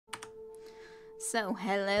So,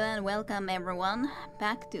 hello and welcome everyone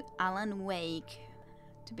back to Alan Wake,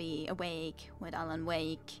 to be awake with Alan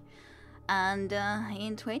Wake, and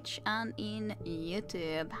in Twitch and in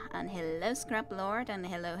YouTube. And hello Scrap Lord, and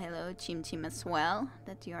hello Chim Chim as well,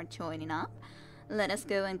 that you are joining up. Let us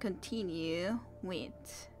go and continue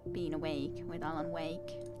with being awake with Alan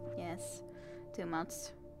Wake. Yes, too much.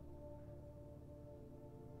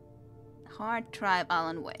 Hard Tribe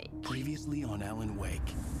Alan Wake. Previously on Alan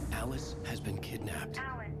Wake, Alice has been kidnapped.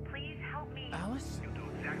 Alan, please help me. Alice? You'll do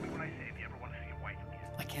exactly what I say if you ever want to see your wife again.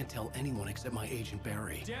 I can't tell anyone except my agent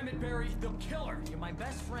Barry. Damn it, Barry, they'll kill her. You're my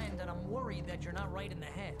best friend, and I'm worried that you're not right in the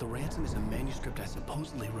head. The ransom is a manuscript I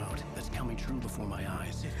supposedly wrote that's coming true before my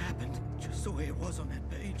eyes. It happened just the way it was on that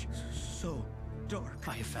page. So dark.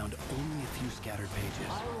 I have found only a few scattered pages.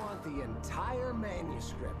 I want the entire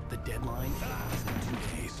manuscript. The deadline is in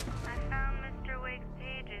 2 days. I found Mr. Wake's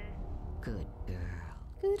pages. Good girl.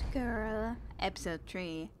 Good girl. Episode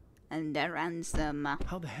 3. And the ransom.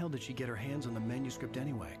 How the hell did she get her hands on the manuscript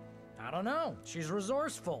anyway? I don't know. She's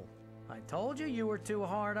resourceful. I told you you were too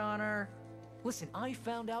hard on her. Listen, I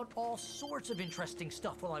found out all sorts of interesting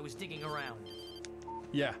stuff while I was digging around.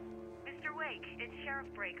 Yeah. Mr. Wake, it's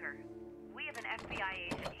Sheriff Breaker. We have an FBI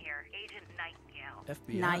agent here, Agent Nightingale.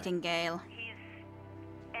 FBI. Nightingale. He's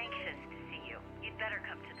anxious to see you. You'd better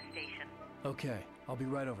come to the station. Okay, I'll be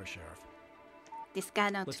right over, Sheriff. This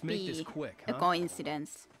cannot Let's make be this quick, a huh?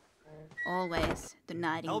 coincidence. Always the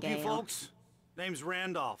Nightingale. Help you folks? Name's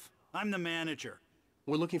Randolph. I'm the manager.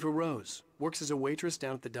 We're looking for Rose. Works as a waitress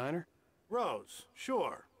down at the diner. Rose,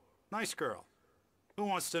 sure. Nice girl. Who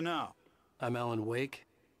wants to know? I'm Alan Wake.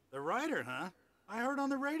 The writer, huh? I heard on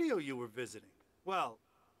the radio you were visiting. Well,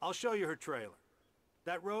 I'll show you her trailer.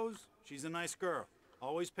 That Rose, she's a nice girl.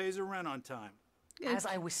 Always pays her rent on time. Good. As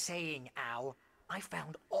I was saying, Al, I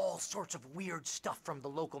found all sorts of weird stuff from the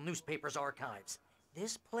local newspaper's archives.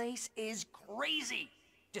 This place is crazy.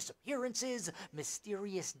 Disappearances,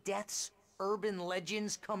 mysterious deaths, urban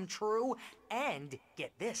legends come true, and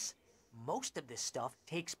get this, most of this stuff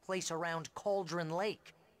takes place around Cauldron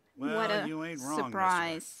Lake. Well, What a you ain't wrong, mister.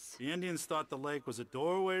 surprise. The Indians thought the lake was a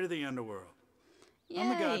doorway to the underworld.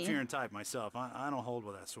 I'm a Yay. God-fearing type myself. I don't hold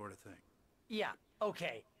with that sort of thing. Yeah,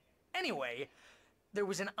 okay. Anyway, there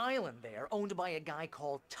was an island there owned by a guy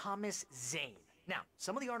called Thomas Zane. Now,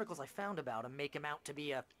 some of the articles I found about him make him out to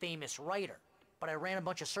be a famous writer, but I ran a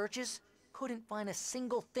bunch of searches, couldn't find a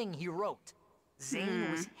single thing he wrote.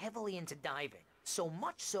 Zane was heavily into diving, so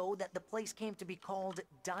much so that the place came to be called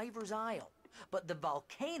Diver's Isle. But the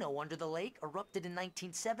volcano under the lake erupted in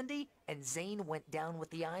 1970, and Zane went down with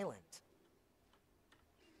the island.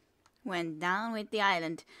 Went down with the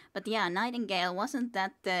island. But yeah, Nightingale, wasn't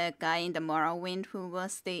that the guy in the Morrowind who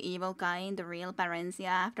was the evil guy in the real Barensia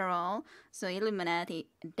after all? So Illuminati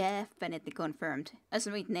definitely confirmed. A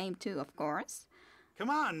sweet name too, of course. Come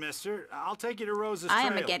on, mister. I'll take you to Rose's I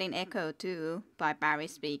trailer. am getting echo too by Barry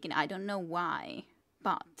speaking. I don't know why,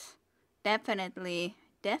 but definitely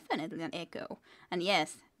an echo. And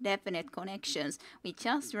yes, definite connections. We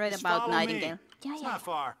just read Just about follow Nightingale. Me. It's not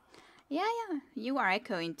far. Yeah, you are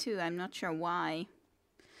echoing too. I'm not sure why.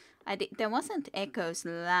 There wasn't echoes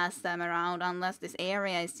last time around, unless this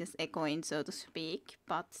area is just echoing, so to speak.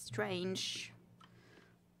 But strange.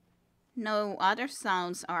 No other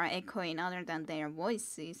sounds are echoing other than their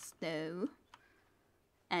voices, though.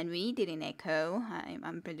 And we didn't echo,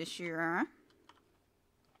 I'm pretty sure.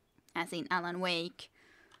 As in Alan Wake.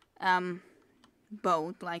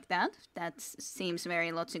 Both like that. That seems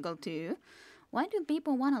very logical too. Why do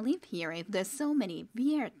people want to live here if there's so many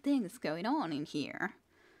weird things going on in here?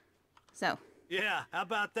 So. Yeah, how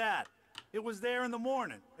about that? It was there in the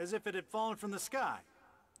morning, as if it had fallen from the sky.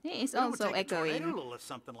 He is It would also take a tornado echoing. to lift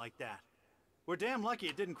something like that. We're damn lucky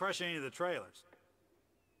it didn't crush any of the trailers.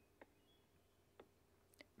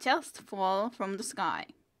 Just fall from the sky.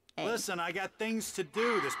 Hey. Listen, I got things to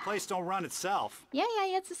do. This place don't run itself. Yeah,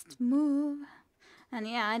 just move. And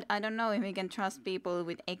yeah, I don't know if we can trust people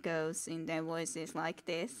with echoes in their voices like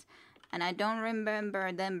this. And I don't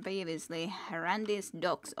remember them previously. Randy's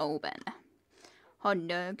Dogs Open. Hot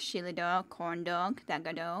dog, chili dog, corn dog,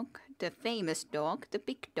 dagger dog, the famous dog, the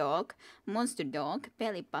big dog, monster dog,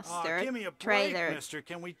 belly Oh, buster, give me a break, trailer, mister.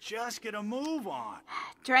 Can we just get a move on?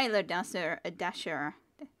 trailer dasher,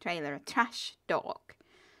 trailer trash dog.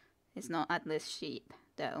 It's not Atlas sheep,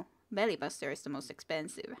 though. Belly buster is the most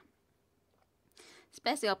expensive.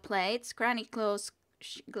 Special plates, Granny Close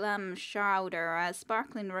Glam Chowder, a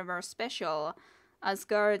Sparkling River Special,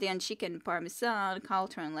 Asgardian Chicken Parmesan,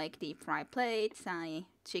 Cauldron Lake Deep Fried Plate, Sunny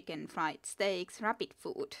Chicken Fried Steaks, Rapid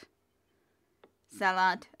Food,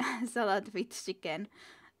 Salad, salad with chicken,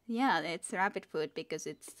 Yeah, it's rabbit food because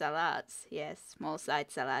it's salads. Yes, small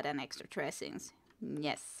side salad and extra dressings.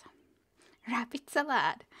 Yes. Rabbit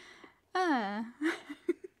salad. Ah.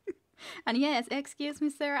 And yes, excuse me,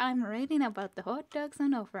 sir, I'm reading about the hot dogs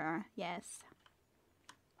on offer. Yes.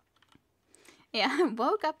 Yeah, I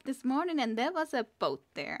woke up this morning and there was a boat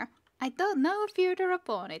there. I don't know further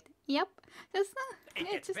upon it. Yep. Just, It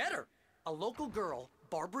gets better. A local girl,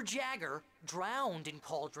 Barbara Jagger, drowned in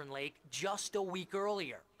Cauldron Lake just a week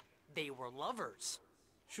earlier. They were lovers.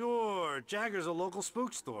 Sure, Jagger's a local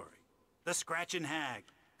spook story. The Scratching Hag.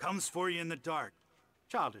 Comes for you in the dark.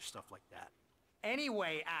 Childish stuff like that.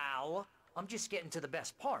 Anyway, Al, I'm just getting to the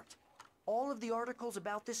best part. All of the articles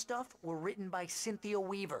about this stuff were written by Cynthia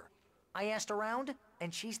Weaver. I asked around,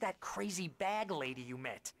 and she's that crazy bag lady you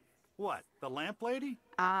met. What, the lamp lady?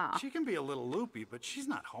 Ah. She can be a little loopy, but she's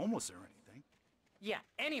not homeless or anything. Yeah,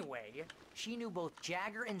 anyway, she knew both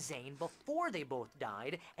Jagger and Zane before they both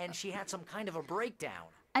died, and she had some kind of a breakdown.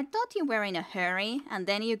 I thought you were in a hurry, and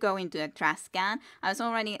then you go into a trash can. I was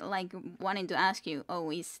already, like, wanting to ask you, oh,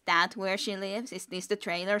 is that where she lives? Is this the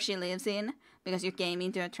trailer she lives in? Because you came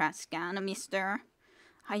into a trash can, mister.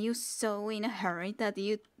 Are you so in a hurry that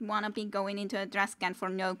you want to be going into a trash can for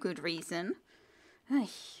no good reason?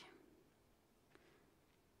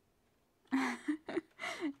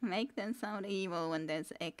 Make them sound evil when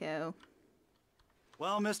there's echo.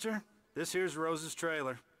 Well, mister, this here's Rose's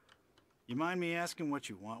trailer. You mind me asking what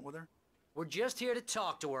you want with her? We're just here to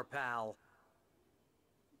talk to her, pal.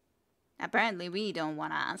 Apparently we don't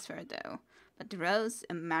want to answer though. But Rose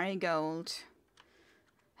and Marigold.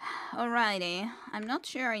 Alrighty, I'm not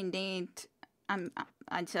sure indeed.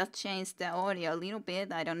 I just changed the audio a little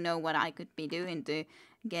bit. I don't know what I could be doing to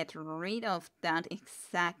get rid of that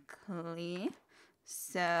exactly.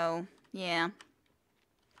 So, yeah.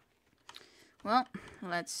 Well,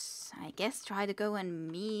 let's, I guess, try to go and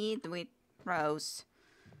meet with Rose.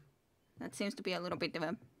 That seems to be a little bit of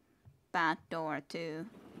a bad door, too.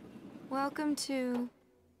 Welcome to...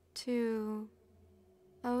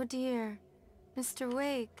 Oh dear, Mr.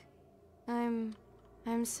 Wake. I'm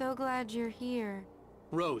so glad you're here.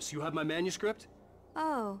 Rose, you have my manuscript?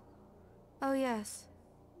 Oh. Oh yes.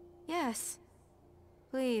 Yes.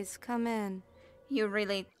 Please, come in. You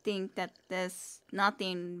really think that there's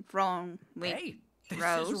nothing wrong with Hey, this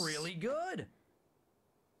Rose? is really good.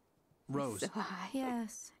 Rose, So I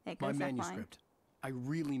Yes, my echoes are fine. manuscript. I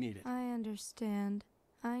really need it. I understand.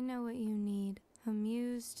 I know what you need. A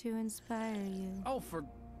muse to inspire you. Oh, for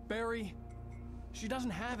Barry. She doesn't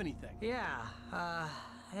have anything. Yeah,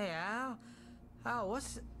 hey, Al? Al,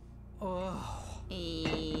 what's... Oh...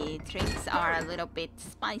 Drinks are a little bit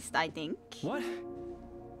spiced, I think. What?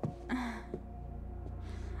 A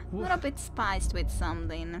little bit spiced with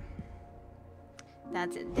something.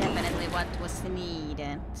 That's definitely what was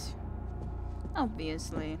needed.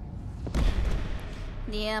 Obviously.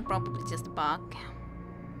 Yeah, probably just a bug.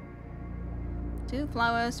 2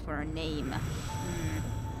 flowers for a name.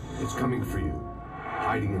 It's coming for you,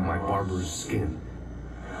 hiding in my barber's skin.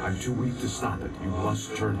 I'm too weak to stop it. You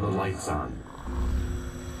must turn the lights on.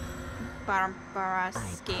 Barbara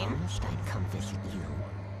skin. I promised I'd come visit you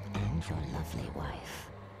and your lovely wife.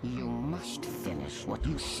 You must finish what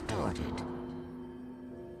you started.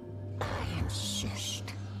 I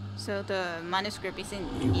insist. So the manuscript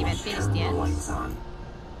isn't You even must finished turn yet. the lights on.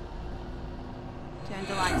 Turn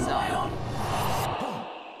the lights on.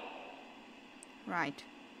 Right.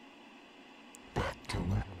 Back to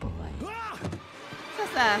work, boy.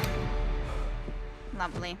 That's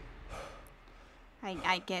lovely.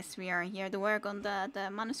 I guess we are here to work on the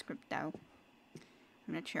manuscript though.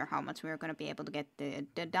 I'm not sure how much we're gonna be able to get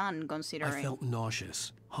the done considering. I felt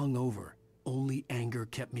nauseous, hungover. Only anger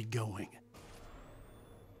kept me going.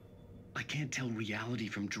 I can't tell reality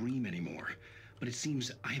from dream anymore, but it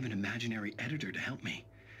seems I have an imaginary editor to help me.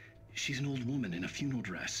 She's an old woman in a funeral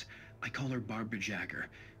dress. I call her Barbara Jagger.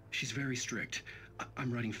 She's very strict.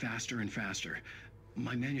 I'm writing faster and faster.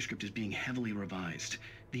 My manuscript is being heavily revised.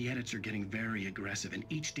 The edits are getting very aggressive, and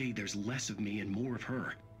each day there's less of me and more of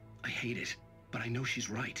her. I hate it, but I know she's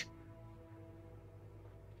right.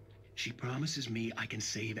 She promises me I can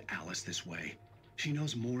save Alice this way. She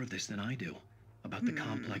knows more of this than I do. About the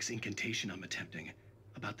complex incantation I'm attempting.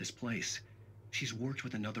 About this place. She's worked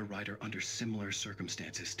with another writer under similar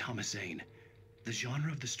circumstances, Thomas Zane. The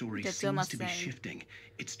genre of the story The seems Thomas to be Zane. shifting.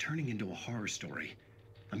 It's turning into a horror story.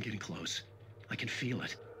 I'm getting close. I can feel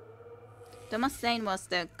it. Thomas Zane was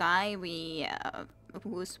the guy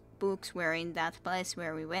whose books were in that place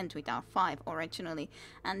where we went with our 5 originally.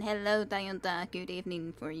 And hello Tayunta, good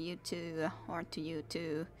evening for you too, or to you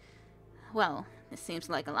too. Well, this seems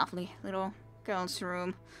like a lovely little girl's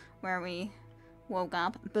room where we woke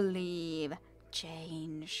up. Believe.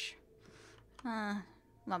 Change.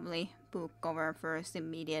 Lovely book cover first,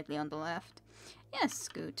 immediately on the left. Yes,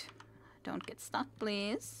 good. Don't get stuck,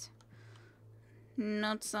 please.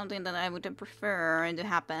 Not something that I would prefer to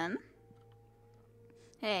happen.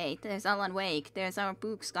 Hey, there's Alan Wake. There's our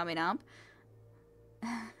books coming up.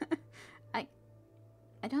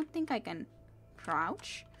 I don't think I can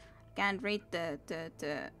crouch. Can't read the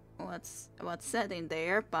what's said in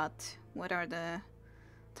there, but what are the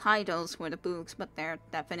titles for the books? But there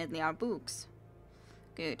definitely are books.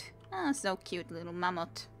 Good. Ah, so cute little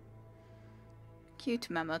mammoth. Cute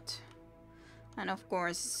mammoth. And of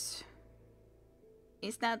course,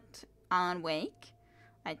 is that Alan Wake?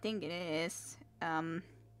 I think it is.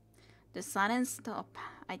 The sudden stop.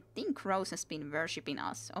 I think Rose has been worshipping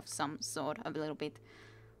us of some sort, a little bit.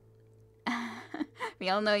 We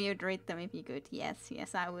all know you'd read them if you could. Yes,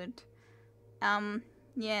 I would.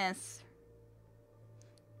 Yes.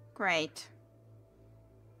 Great.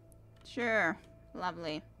 Sure.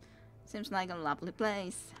 Lovely. Seems like a lovely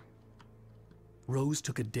place. Rose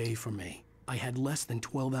took a day from me. I had less than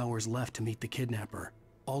 12 hours left to meet the kidnapper.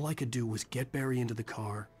 All I could do was get Barry into the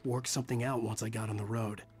car, work something out once I got on the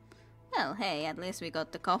road. Well, hey, at least we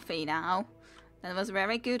got the coffee now. That was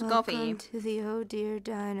very good Welcome coffee. to the Oh Dear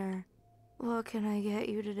Diner. What can I get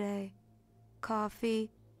you today?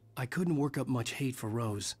 Coffee? I couldn't work up much hate for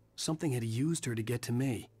Rose. Something had used her to get to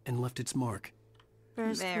me and left its mark.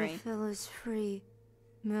 First Very. refill is free.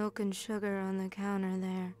 Milk and sugar on the counter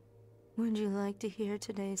there. Would you like to hear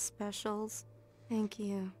today's specials? Thank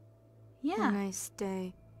you. Yeah. A nice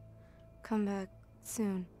day. Come back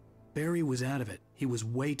soon. Barry was out of it. He was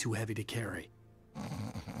way too heavy to carry.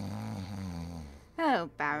 Oh,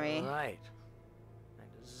 Barry. Right. I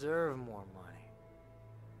deserve more money.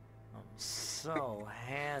 I'm so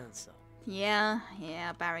handsome. Yeah,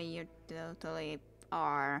 Barry, you totally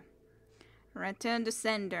are. Return to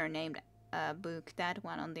sender named book. That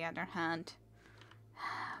one, on the other hand.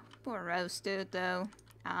 Poor Rose dude, though.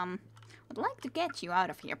 I'd like to get you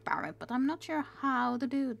out of here, Barry, but I'm not sure how to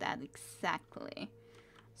do that exactly.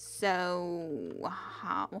 So,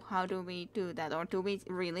 how do we do that? Or do we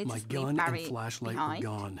really My just gun leave Barry and flashlight behind? were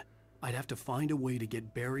gone. I'd have to find a way to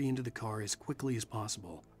get Barry into the car as quickly as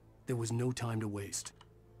possible. There was no time to waste.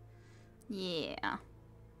 Yeah.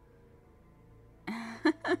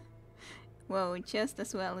 Whoa, just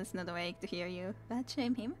as well is not awake to hear you. That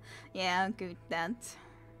shame him. Yeah, good that.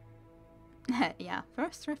 Yeah,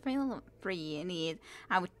 first refill free indeed.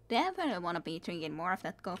 I would definitely want to be drinking more of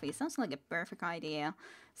that coffee. Sounds like a perfect idea.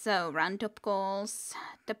 So, random calls,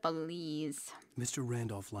 the police. Mr.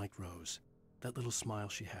 Randolph liked Rose. That little smile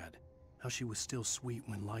she had. How she was still sweet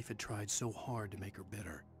when life had tried so hard to make her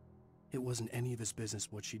bitter. It wasn't any of his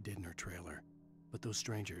business what she did in her trailer. But those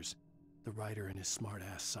strangers, the writer and his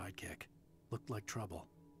smart-ass sidekick, looked like trouble.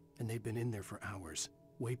 And they'd been in there for hours,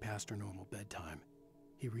 way past her normal bedtime.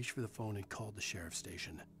 He reached for the phone and called the sheriff's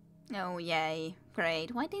station. Oh, yay.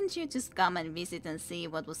 Great. Why didn't you just come and visit and see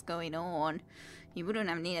what was going on? You wouldn't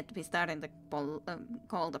have needed to be starting to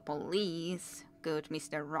call the police. Good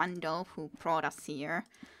Mr. Randolph, who brought us here.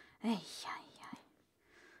 Ay.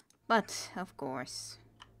 But, of course.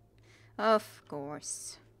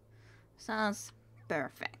 Sounds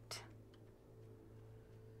perfect.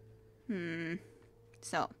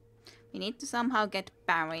 So, we need to somehow get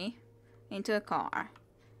Barry into a car.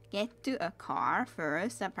 Get to a car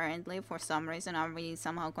first, apparently. For some reason, are we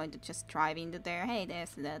somehow going to just drive into there? Hey,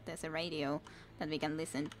 there's a radio that we can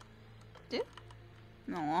listen to.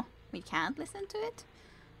 No, we can't listen to it?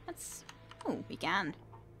 Oh, we can.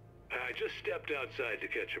 I just stepped outside to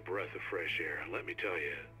catch a breath of fresh air. Let me tell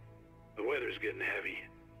you, the weather's getting heavy.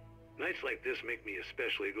 Nights like this make me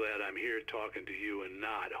especially glad I'm here talking to you and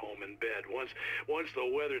not home in bed. Once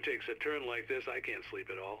the weather takes a turn like this, I can't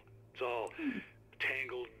sleep at all. It's all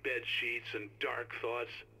tangled bed sheets and dark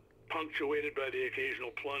thoughts, punctuated by the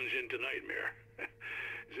occasional plunge into nightmare.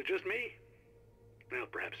 Is it just me? Well,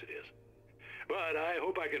 perhaps it is. But I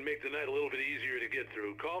hope I can make the night a little bit easier to get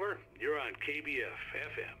through. Caller, you're on KBF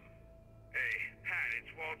FM. Hey, Pat,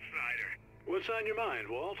 it's Walt Snyder. What's on your mind,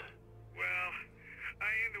 Walt? Well, I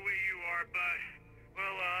ain't the way you are, but,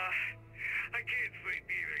 I can't sleep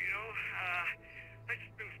either, you know? I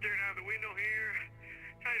just been staring out the window here,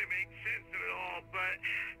 trying to make sense of it all, but,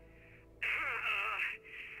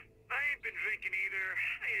 I ain't been drinking either,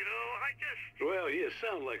 you know? Well, you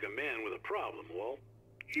sound like a man with a problem, Walt.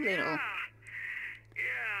 Little.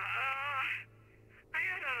 I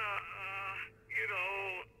had a,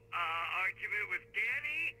 argument with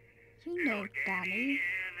Danny. You know Danny.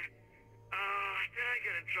 And, then I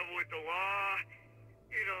get in trouble with the law,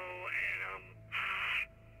 you know, and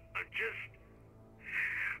I'm just,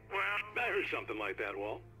 well... I heard something like that,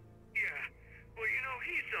 Walt. Yeah, well, you know,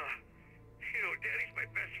 he's, Daddy's my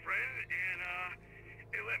best friend, and,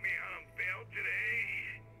 they let me out on bail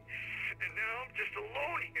today, and now I'm just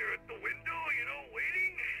alone here at the window, you know,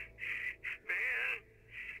 waiting. Man,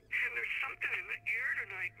 and there's something in the air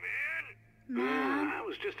tonight, man. I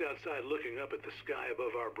was just outside looking up at the sky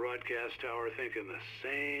above our broadcast tower thinking the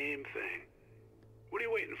same thing. What are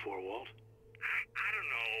you waiting for, Walt? I don't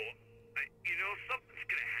know. You know, something's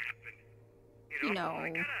gonna happen. You know.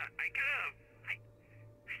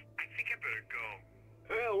 I think I better go.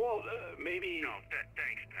 Well, Walt, maybe... No,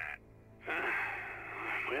 thanks, Pat.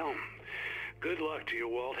 Well, good luck to you,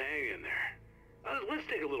 Walt. Hang in there. Let's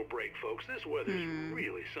take a little break, folks. This weather's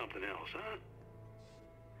really something else, huh?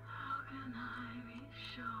 How can I be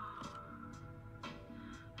sure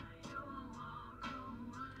you will walk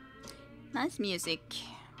away? Nice music.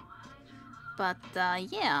 But,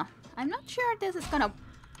 yeah. I'm not sure this is gonna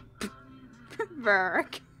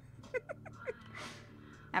work.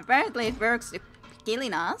 Apparently it works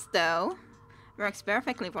killing us, though. Works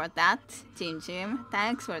perfectly for that, Jim Jim.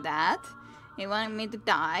 Thanks for that. You wanted me to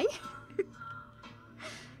die?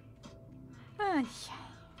 Ay.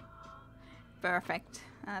 Perfect.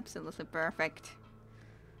 Absolutely perfect.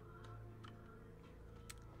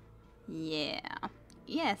 Yeah.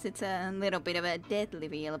 Yes, it's a little bit of a deadly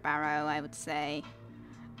wheelbarrow, I would say.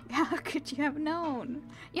 How could you have known?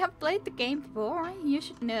 You have played the game before. You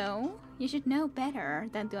should know. You should know better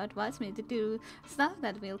than to advise me to do stuff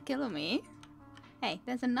that will kill me. Hey,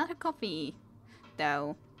 there's another copy,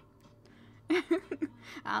 though.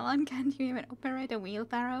 Alan, can't you even operate a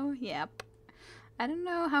wheelbarrow? Yep. I don't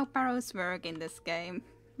know how barrows work in this game.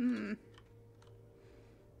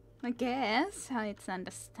 I guess it's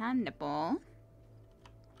understandable.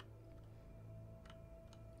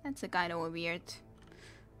 That's a kind of a weird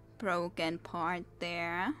broken part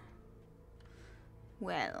there.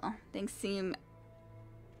 Well, things seem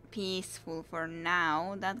peaceful for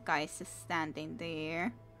now. That guy's just standing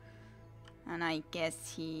there. And I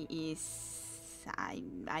guess he is...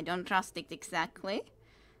 I don't trust it exactly.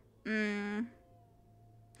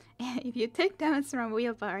 If you take damage from a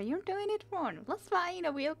wheelbarrow, you're doing it wrong. Let's find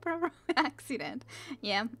a wheelbarrow accident.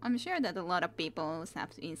 Yeah, I'm sure that a lot of people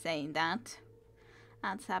have been saying that.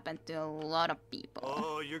 That's happened to a lot of people.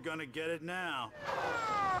 Oh, you're gonna get it now.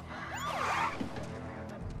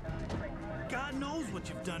 God knows what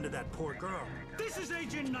you've done to that poor girl. This is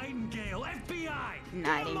Agent Nightingale, FBI!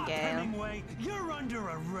 Nightingale. Get him up, Hemingway. You're under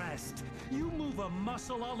arrest. You move a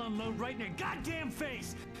muscle, I'll unload right in your goddamn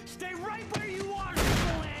face. Stay right where you are,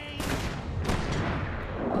 Lane!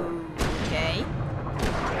 Okay.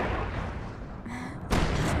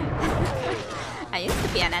 I used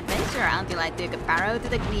to be an adventurer until I took a barrow to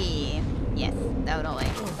the knee. Yes, totally.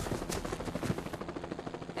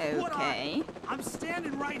 Okay. I'm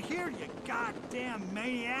standing right here, you goddamn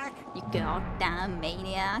maniac. You goddamn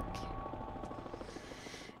maniac.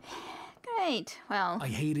 Great, well... I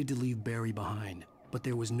hated to leave Barry behind, but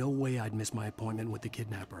there was no way I'd miss my appointment with the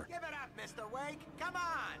kidnapper. Give it up, Mr. Wake. Come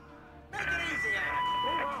on. Make it easy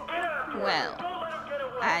on him. Well,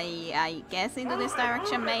 I guess into this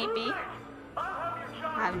direction, maybe?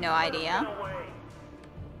 I have no idea.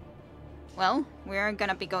 Well, we're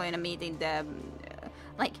gonna be going to meeting the...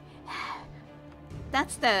 like...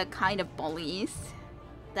 That's the kind of police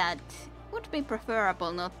that would be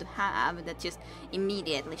preferable not to have, that just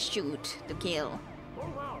immediately shoot to kill.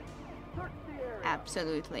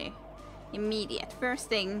 Absolutely. Immediate. First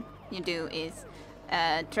thing you do is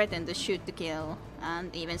threaten to shoot to kill,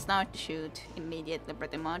 and even start to shoot immediately,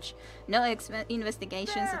 pretty much. No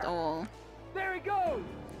investigations at all. There he goes!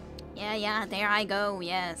 Yeah, there I go,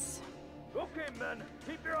 yes. Okay, men,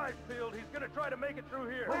 keep your eyes peeled. He's gonna try to make it through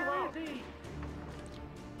here. Where is he?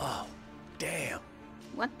 Oh, damn.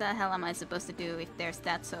 What the hell am I supposed to do if there's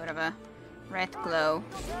that sort of a red glow?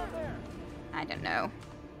 I don't know.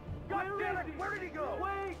 God damn it! Where did he go?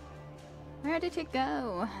 Wait! Where did he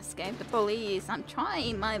go? Escape the police. I'm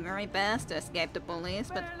trying my very best to escape the police,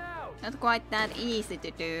 but not quite that easy to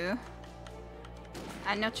do.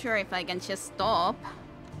 I'm not sure if I can just stop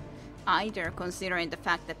either, considering the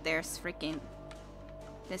fact that there's freaking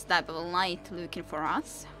this type of light looking for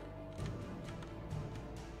us.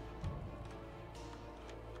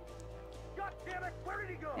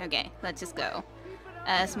 Okay, let's just go.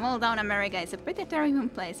 Small town America is a pretty terrible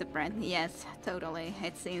place, apparently. Yes, totally.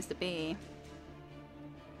 It seems to be.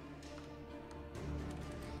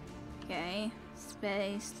 Okay,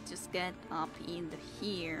 space to just get up in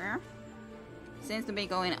here. Seems to be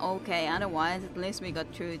going okay, otherwise at least we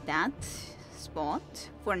got through that spot.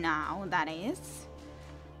 For now, that is.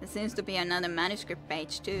 There seems to be another manuscript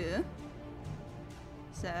page too.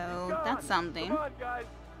 So that's something. Come on, guys.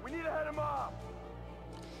 We need to head him off.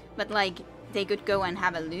 But like, they could go and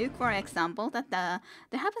have a look, for example, that there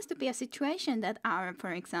happens to be a situation that our,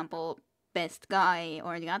 for example, best guy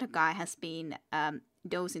or the other guy has been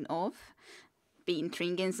dozing off, been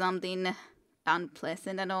drinking something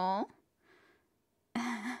unpleasant at all.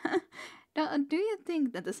 Do you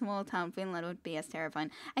think that the small town Finland would be as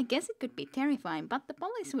terrifying? I guess it could be terrifying, but the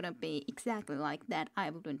police wouldn't be exactly like that, I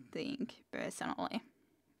wouldn't think, personally.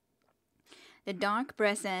 The dark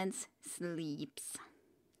presence sleeps.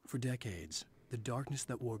 For decades, the darkness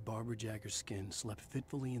that wore Barbara Jagger's skin slept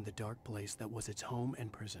fitfully in the dark place that was its home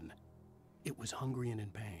and prison. It was hungry and in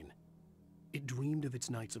pain. It dreamed of its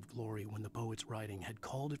nights of glory when the poet's writing had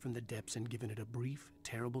called it from the depths and given it a brief,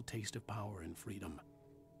 terrible taste of power and freedom.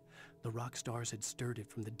 The rock stars had stirred it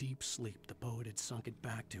from the deep sleep the poet had sunk it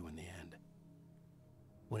back to in the end.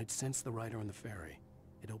 When it sensed the writer on the ferry,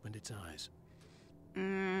 it opened its eyes.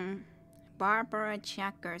 Barbara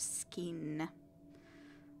Jagger's skin.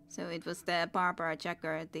 So it was the Barbara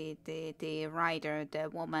Jagger, the writer, the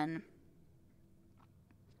woman.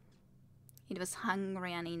 It was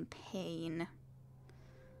hungry and in pain.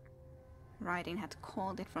 Writing had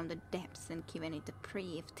called it from the depths and given it a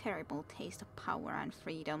brief, terrible taste of power and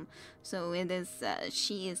freedom. So it is,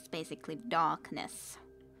 she is basically darkness.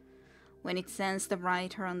 When it sensed the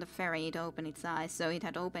writer on the ferry, it opened its eyes. So it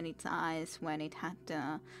had opened its eyes when it had,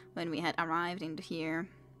 when we had arrived into here.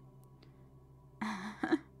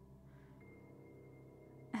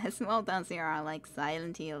 Small towns here are like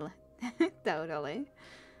Silent Hill. Totally.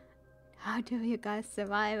 How do you guys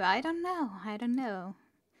survive? I don't know.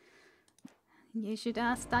 You should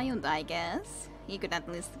ask Tajunta, I guess. He could at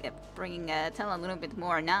least tell a little bit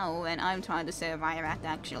more now when I'm trying to survive at the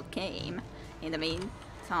actual game in the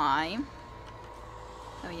meantime.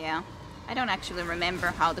 So yeah, I don't actually remember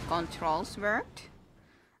how the controls worked.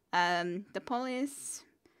 The police...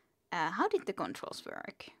 how did the controls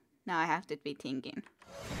work? Now I have to be thinking.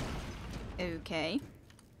 Okay.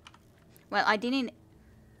 Well, I didn't...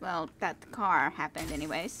 Well, that car happened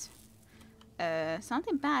anyways.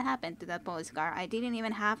 Something bad happened to that police car. I didn't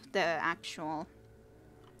even have the actual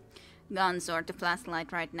guns or the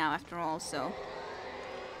flashlight right now after all, so...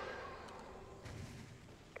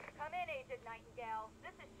 Come in, Agent Nightingale.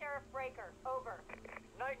 This is Sheriff Breaker. Over.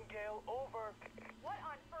 Nightingale, over. What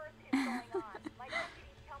on earth is going on? My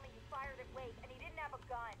deputies tell me you fired at Wake and he didn't have a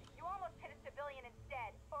gun. You almost hit a civilian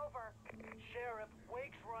instead. Over. Sheriff,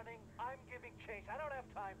 Wake's running. I'm giving chase. I don't have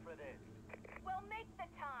time for this. Well, make the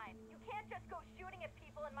time. You can't just go shooting at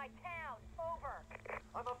people in my town. Over.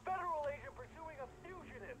 I'm a federal agent pursuing a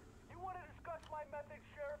fugitive. You want to discuss my methods,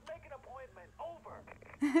 Sheriff? Make an appointment. Over.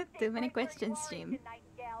 Too many questions, Jim.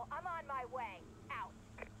 Nightingale. I'm on my way. Out.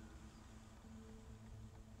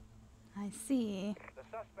 I see. The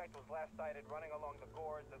suspect was last sighted running along the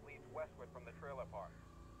gorge that leads westward from the trailer park.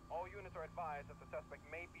 All units are advised that the suspect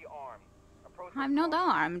may be armed. I'm not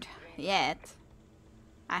armed yet.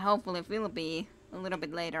 I hopefully will be a little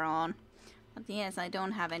bit later on. But yes, I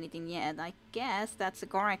don't have anything yet. I guess that's the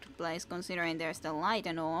correct place considering there's the light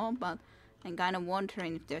and all, but I'm kind of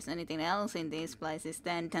wondering if there's anything else in these places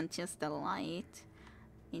than just the light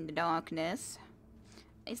in the darkness.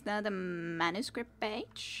 Is that a manuscript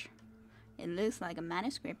page? It looks like a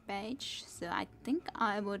manuscript page, so I think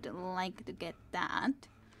I would like to get that.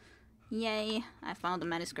 Yay, I found the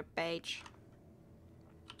manuscript page.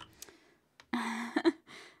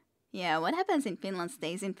 Yeah, what happens in Finland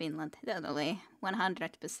stays in Finland. Totally.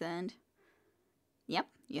 100%. Yep,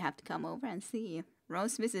 you have to come over and see.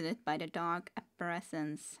 Rose visited by the dark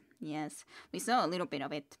presence. Yes, we saw a little bit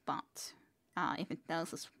of it, but if it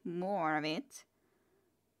tells us more of it.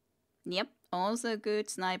 Yep, also good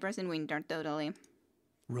snipers in winter, totally.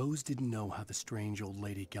 Rose didn't know how the strange old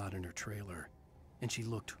lady got in her trailer, and she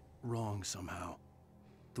looked wrong somehow.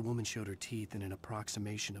 The woman showed her teeth in an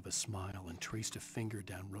approximation of a smile and traced a finger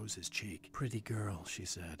down Rose's cheek. Pretty girl, she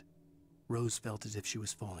said. Rose felt as if she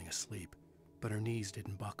was falling asleep, but her knees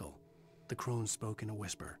didn't buckle. The crone spoke in a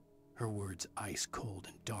whisper, her words ice cold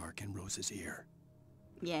and dark in Rose's ear.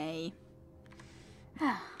 Yay.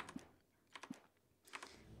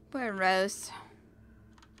 Poor Rose.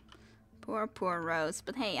 Poor Rose.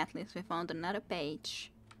 But hey, at least we found another page.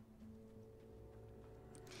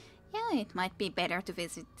 Yeah, it might be better to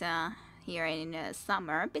visit here in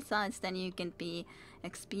summer. Besides, then you can be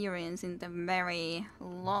experiencing the very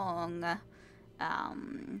long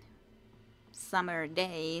summer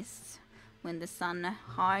days when the sun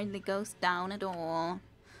hardly goes down at all.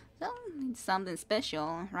 So it's something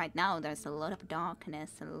special. Right now there's a lot of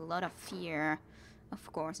darkness, a lot of fear,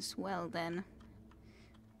 of course, as well then.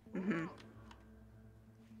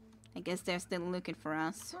 I guess they're still looking for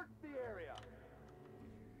us. Search the area.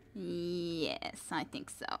 Yes, I think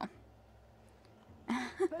so.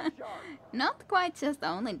 Not quite just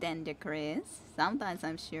only Danger Chris. Sometimes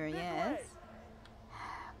I'm sure, yes.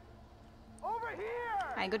 Over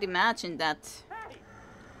here. I could imagine that Hey,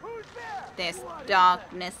 who's there? there's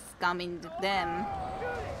darkness coming to them.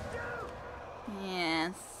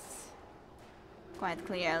 Yes. Quite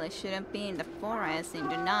clearly shouldn't be in the forest in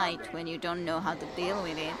the night when you don't know how to deal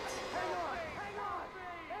with it.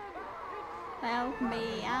 Help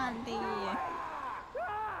me, Andy.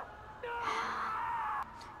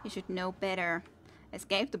 You should know better.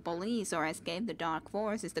 Escape the police or escape the Dark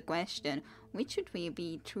Force is the question. Which should we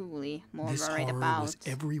be truly more This worried horror about? was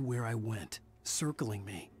everywhere I went, circling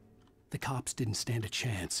me. The cops didn't stand a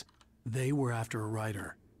chance. They were after a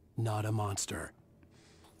writer, not a monster.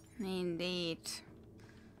 Indeed.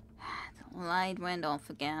 The light went off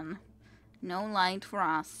again. No light for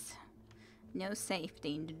us. No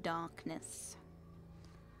safety in the darkness.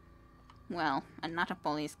 Well, another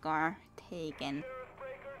police car taken.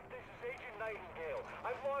 This is Agent Nightingale.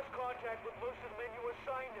 I've lost contact with most of the men you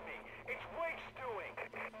assigned to me. It's Wake's doing.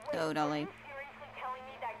 Totally. Seriously telling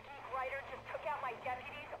me that geek writer just took out my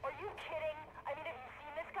deputies? Are you kidding? I mean, have you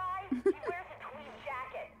seen this guy? He wears a tweed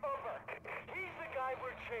jacket. Over. He's the guy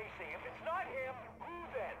we're chasing. If it's not him, who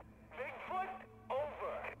then? Bigfoot?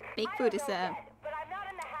 Over. Bigfoot is a... But I'm not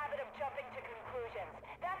in the habit of jumping to conclusions.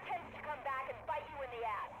 That tends to come back and bite you in the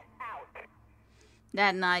ass. Out.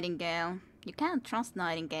 That Nightingale. You can't trust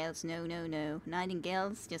Nightingales, no, no, no.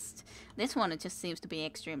 Nightingales just... This one, it just seems to be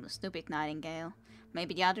extremely stupid Nightingale.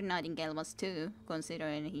 Maybe the other Nightingale was too,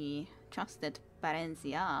 considering he trusted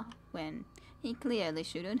Parenzia when he clearly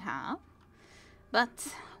shouldn't have.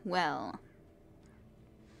 But, well...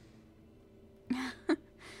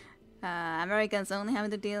 Americans only having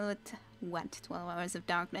to deal with, what, 12 hours of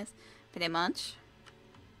darkness? Pretty much.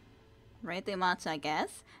 Pretty much, I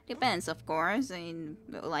guess. Depends, of course.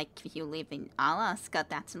 Like, if you live in Alaska,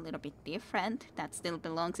 that's a little bit different. That still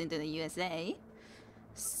belongs into the USA.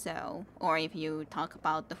 So, or if you talk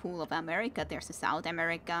about the whole of America, there's a South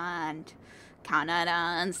America and Canada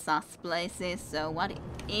and such places. So, what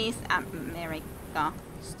is America?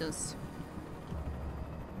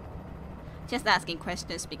 Just asking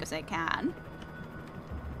questions because I can.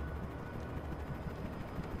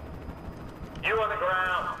 You on the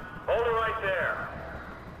ground. Hold it right there.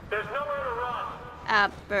 There's nowhere to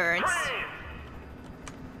run. Birds.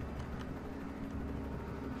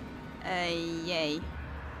 Freeze! Yay.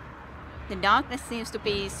 The darkness seems to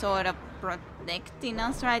be sort of protecting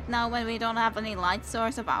us right now when we don't have any light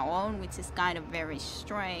source of our own, which is kind of very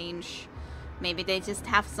strange. Maybe they just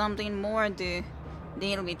have something more to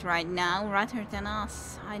deal with right now rather than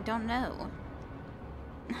us. I don't know.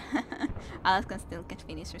 Alaska still get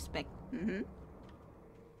Finnish respect.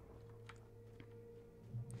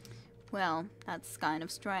 Well, that's kind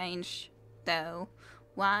of strange, though.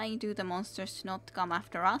 Why do the monsters not come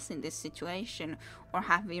after us in this situation? Or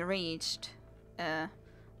have we reached a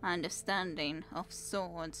understanding of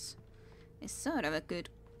sorts? It's sort of a good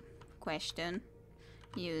question.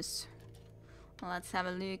 Use. Let's have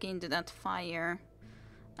a look into that fire.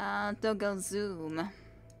 Toggle zoom.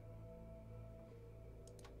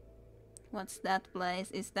 What's that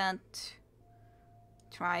place? Is that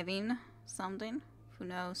driving something? Who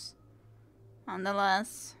knows?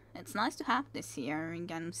 Nonetheless, it's nice to have this here. We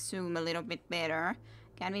can zoom a little bit better.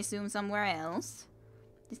 Can we zoom somewhere else?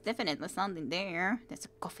 There's definitely something there. There's a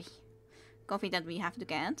coffee. Coffee that we have to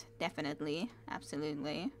get. Definitely.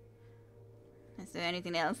 Absolutely. Is there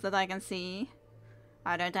anything else that I can see?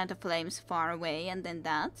 Other than the flames far away and then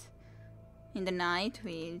that. In the night,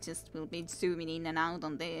 we just will be zooming in and out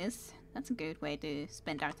on this. That's a good way to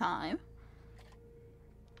spend our time.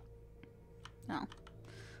 Oh.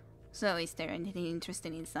 So, is there anything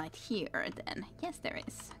interesting inside here then? Yes, there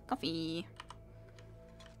is. Coffee.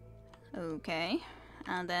 Okay.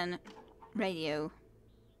 And then radio.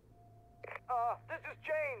 This is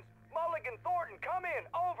James. Mulligan, Thornton, come in.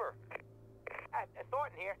 Over.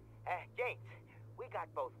 Thornton here. James, we got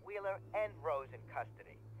both Wheeler and Rose in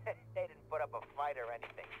custody. They didn't put up a fight or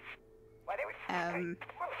anything. Why, they were... Hey,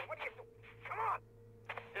 Mulligan, what are you doing? Come on.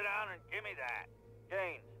 Sit down and give me that.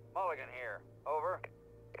 James, Mulligan here. Over.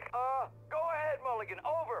 Go ahead, Mulligan.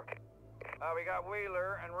 Over. We got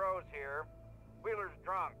Wheeler and Rose here. Wheeler's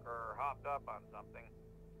drunk or hopped up on something.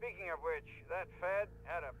 Speaking of which, that Fed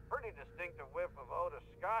had a pretty distinctive whiff of Otis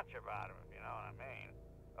Scotch about him, if you know what I mean.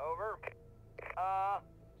 Over.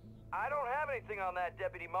 I don't have anything on that,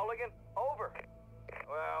 Deputy Mulligan. Over.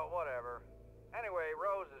 Well, whatever. Anyway,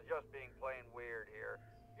 Rose is just being plain weird here.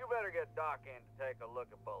 You better get Doc in to take a look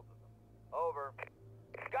at both of them. Over.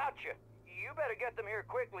 Gotcha. You better get them here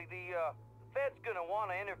quickly. The Fed's gonna want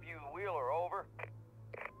to interview Wheeler. Over.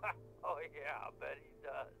 Oh, yeah, I bet he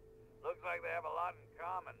does. Looks like they have a lot in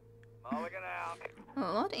common. Mulligan out. A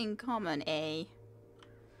lot in common, eh?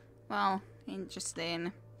 Well,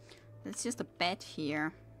 interesting. There's just a bed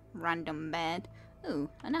here. Random bed. Ooh,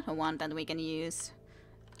 another one that we can use.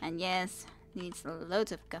 And yes, needs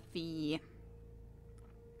loads of coffee.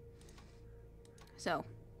 So,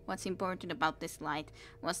 what's important about this light?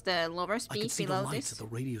 Was the lower I speed could see below the lights this? at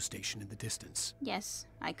the radio station in the distance. Yes,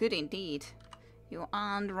 I could indeed. You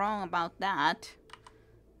aren't wrong about that.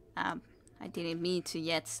 I didn't mean to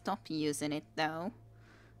yet stop using it though.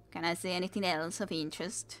 Can I say anything else of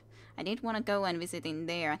interest? I did want to go and visit in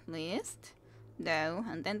there at least. Though,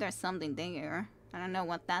 and then there's something there. I don't know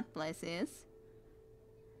what that place is.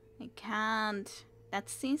 I can't... That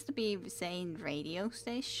seems to be saying radio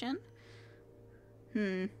station.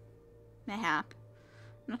 Mayhap.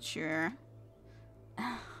 Not sure.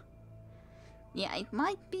 Yeah, it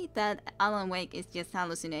might be that Alan Wake is just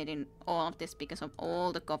hallucinating all of this because of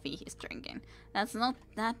all the coffee he's drinking. That's not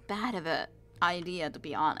that bad of a idea, to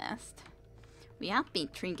be honest. We have been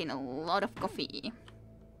drinking a lot of coffee.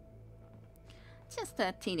 Just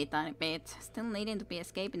a teeny tiny bit. Still needing to be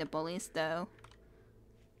escaping the police though.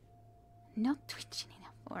 Not twitching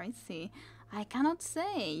enough, or is he? I cannot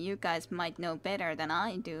say. You guys might know better than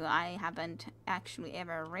I do. I haven't actually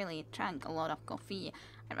ever really drank a lot of coffee.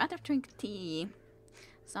 I'd rather drink tea.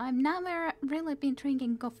 So I've never really been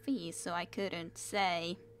drinking coffee, so I couldn't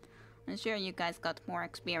say. I'm sure you guys got more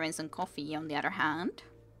experience on coffee on the other hand.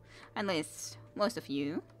 At least, most of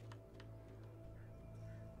you.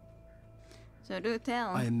 So do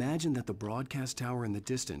tell. I imagine that the broadcast tower in the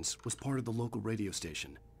distance was part of the local radio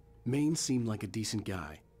station. Maine seemed like a decent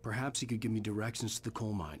guy. Perhaps he could give me directions to the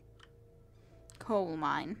coal mine. Coal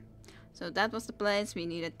mine. So that was the place we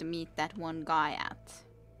needed to meet that one guy at.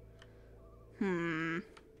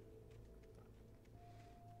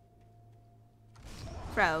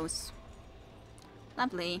 Froze.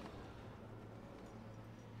 Lovely.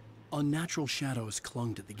 Unnatural shadows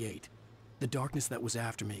clung to the gate. The darkness that was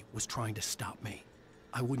after me was trying to stop me.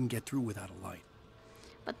 I wouldn't get through without a light.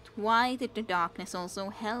 But why did the darkness also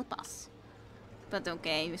help us? But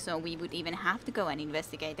okay, so we would even have to go and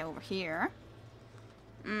investigate over here.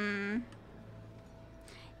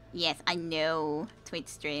 Yes, I know, Twitch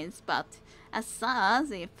streams, but as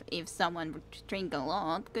sus, if someone would drink a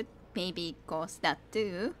lot, could maybe cause that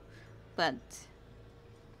too. But,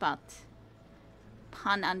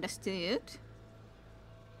 pun understood.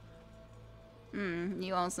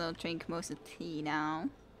 You also drink most of tea now.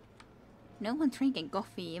 No one drinking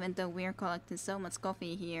coffee, even though we're collecting so much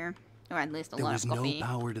coffee here. Or at least a lot of coffee. There was no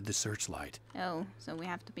power to the searchlight. Oh, so we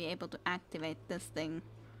have to be able to activate this thing.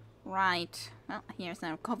 Right. Well, here's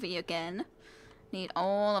our coffee again. Need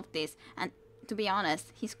all of this. And to be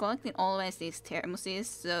honest, he's collecting always these thermoses,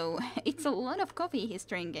 so it's a lot of coffee he's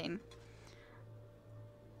drinking.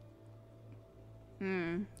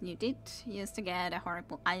 You did used to get a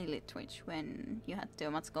horrible eyelid twitch when you had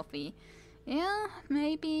too much coffee. Yeah,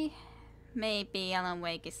 maybe Alan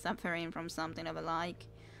Wake is suffering from something of a like.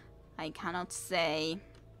 I cannot say.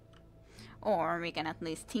 Or we can at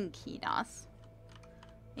least think he does.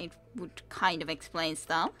 It would kind of explain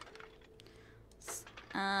stuff.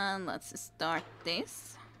 And let's start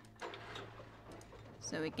this.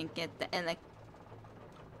 So we can get the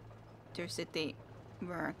electricity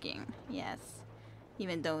working. Yes.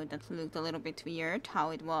 Even though that looked a little bit weird how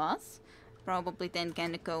it was. Probably then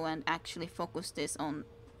can go and actually focus this on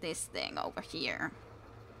this thing over here.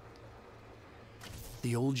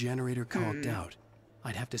 The old generator conked out.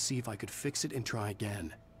 I'd have to see if I could fix it and try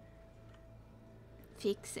again.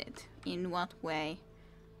 Fix it? In what way?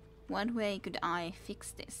 What way could I fix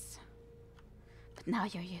this? But now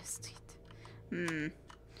you're used to it.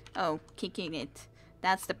 Oh, kicking it.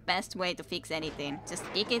 That's the best way to fix anything.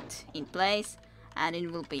 Just kick it in place and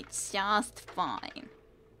it will be just fine.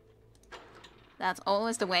 That's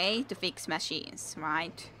always the way to fix machines,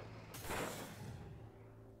 right?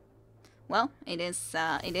 Well, it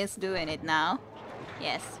is doing it now.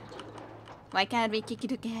 Yes. Why can't we kick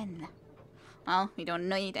it again? Well, we don't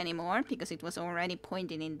need it anymore because it was already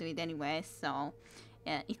pointing into it anyway, so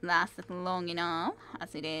it lasted long enough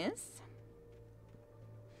as it is.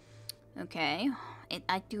 Okay,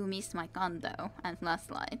 I do miss my gun though, and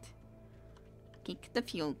flashlight. Kick the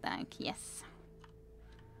fuel tank, yes.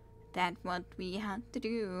 That's what we had to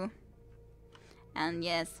do. And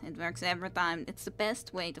yes, it works every time. It's the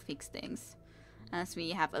best way to fix things. As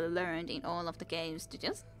we have learned in all of the games, to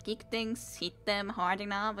just kick things, hit them hard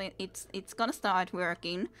enough, it's gonna start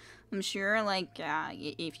working. I'm sure, like,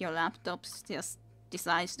 if your laptop just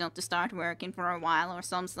decides not to start working for a while or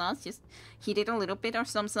some such, just hit it a little bit or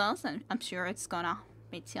some such, and I'm sure it's gonna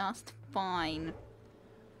be just fine.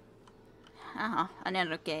 Ah,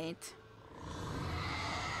 another gate.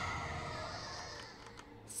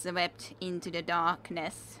 Swept into the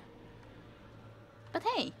darkness. But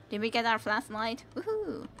hey, did we get our flashlight?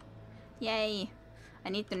 Woohoo! Yay! I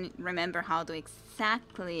need to remember how to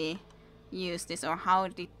exactly use this, or how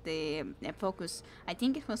did the focus... I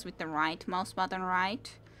think it was with the right mouse button, right?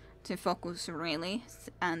 To focus really.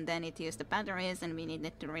 And then it used the batteries, and we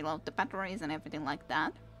needed to reload the batteries and everything like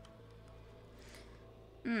that.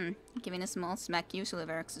 Giving a small smack usually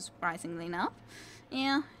works surprisingly enough.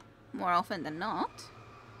 Yeah, more often than not.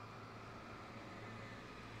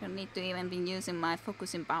 Don't need to even be using my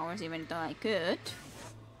focusing powers, even though I could.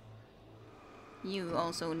 You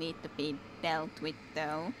also need to be dealt with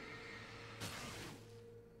though.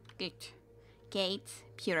 Good. Gates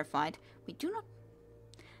purified. We do not...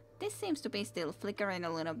 This seems to be still flickering a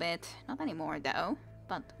little bit. Not anymore though.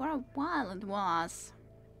 But for a while it was.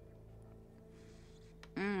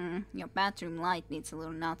 Your bathroom light needs a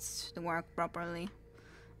little nuts to work properly.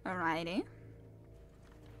 Alrighty.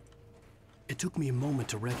 It took me a moment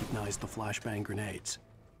to recognize the flashbang grenades.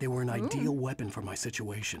 They were an ideal weapon for my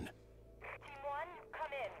situation. Team 1,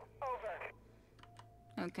 come in.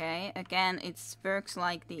 Over. Okay, again, it works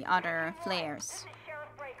like the other flares. This is Sheriff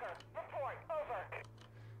Breaker. Report. Over.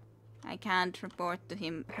 I can't report to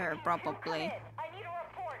her probably. I need a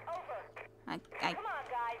report. Over. I Come on,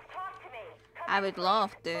 guys. Talk to me. I would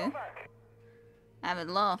love to. I would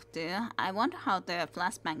love to. I wonder how the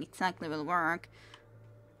flashbang exactly will work.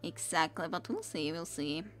 Exactly, but we'll see, we'll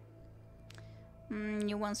see.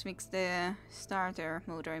 You once fixed the starter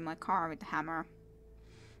motor in my car with the hammer.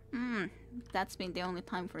 That's been the only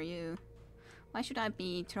time for you. Why should I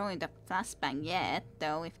be throwing the flashbang yet,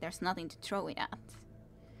 though, if there's nothing to throw it at?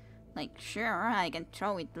 Like, sure, I can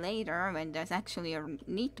throw it later when there's actually a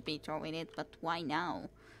need to be throwing it, but why now?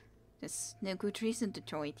 There's no good reason to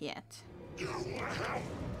throw it yet. You have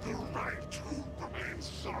the right to remain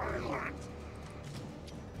silent.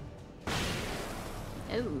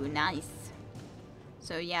 Oh, nice.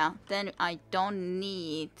 So yeah, then I don't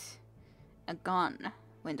need a gun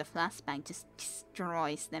when the flashbang just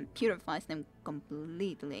destroys them, purifies them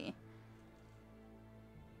completely.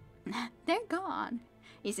 They're gone.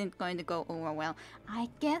 Isn't going to go over well. I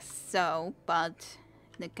guess so, but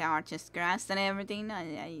the car just crashed and everything.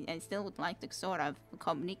 I still would like to sort of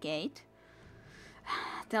communicate.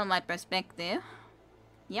 Tell my perspective.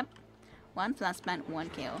 Yep. One flashbang, one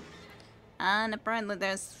kill. And apparently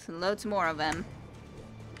there's loads more of them.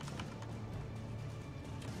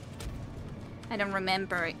 I don't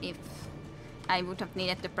remember if I would have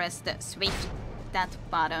needed to press the switch that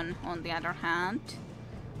button on the other hand.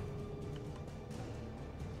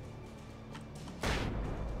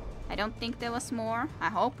 I don't think there was more. I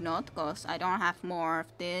hope not, because I don't have more of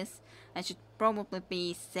this. I should probably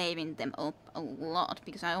be saving them up a lot,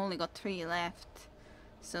 because I only got 3 left.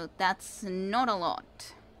 So that's not a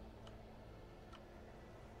lot.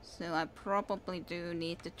 So I probably do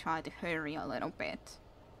need to try to hurry a little bit.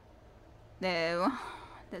 Though,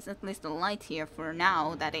 there's at least a light here for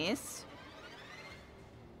now, that is.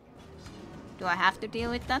 Do I have to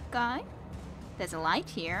deal with that guy? There's a light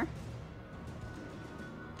here.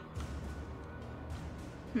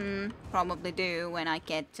 Probably do when I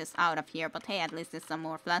get just out of here, but hey, at least there's some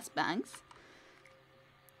more flashbangs.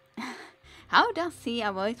 How does he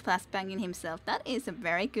avoid flashbanging himself? That is a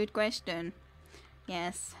very good question.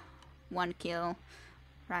 Yes, 1 kill.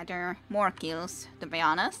 Rather, more kills, to be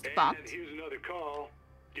honest, but... And here's another call.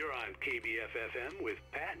 You're on KBF-FM with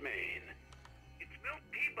Pat Maine. It's Milt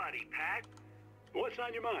Peabody, Pat. What's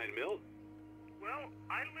on your mind, Milt? Well,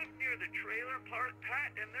 I live near the trailer park,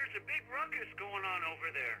 Pat, and there's a big ruckus going on over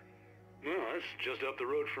there. Well, that's just up the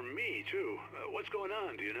road from me, too. What's going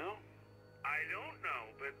on, do you know? I don't know,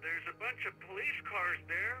 but there's a bunch of police cars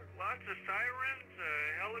there, lots of sirens, a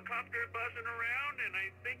helicopter buzzing around, and I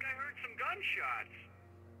think I heard some gunshots.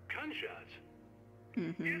 Gunshots?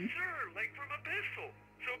 Yes, sir, like from a pistol.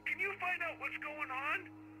 So can you find out what's going on?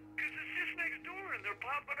 Because it's just next door and they're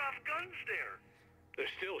popping off guns there.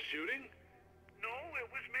 They're still shooting? No, it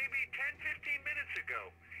was maybe 10, 15 minutes ago.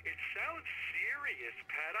 It sounds serious,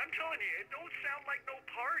 Pat. I'm telling you, it don't sound like no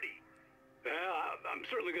party. I'm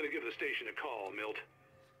certainly going to give the station a call, Milt.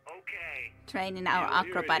 Okay. Training our You'll hear it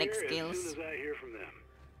acrobatic here skills. As soon as I hear from them.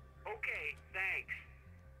 Okay, thanks.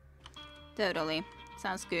 Totally.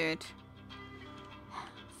 Sounds good.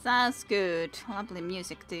 Sounds good. Lovely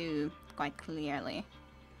music too, quite clearly.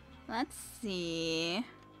 Let's see.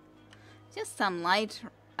 Just some light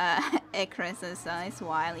exercise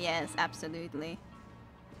while, yes, absolutely.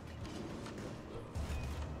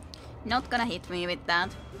 Not gonna hit me with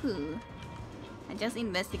that. Ooh. I just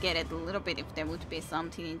investigated a little bit if there would be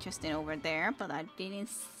something interesting over there, but I didn't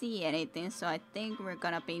see anything, so I think we're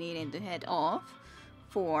gonna be needing to head off.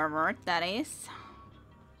 Forward, that is.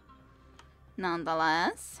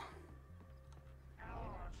 Nonetheless.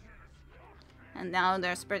 And now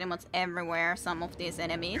there's pretty much everywhere some of these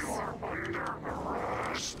enemies.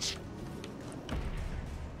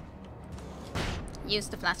 Use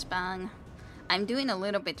the flashbang. I'm doing a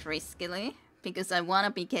little bit riskily because I want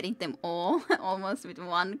to be getting them all almost with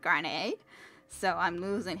one grenade. So I'm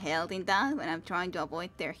losing health in that when I'm trying to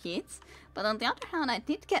avoid their hits. But on the other hand, I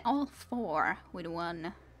did get all 4 with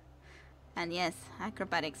one. And yes,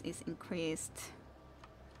 acrobatics is increased.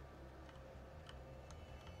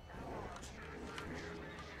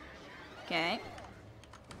 Okay.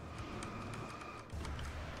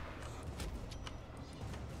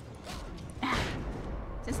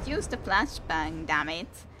 Just use the flashbang, damn it.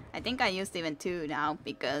 I think I used even 2 now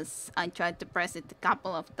because I tried to press it a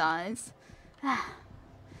couple of times.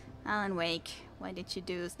 Alan Wake, why did you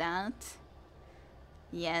do that?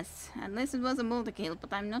 Yes, at least it was a multi-kill,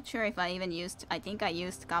 but I'm not sure if I even used... I think I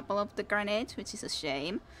used a couple of the grenades, which is a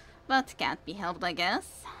shame. But can't be helped, I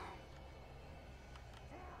guess.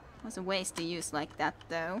 Was a waste to use like that,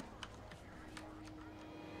 though.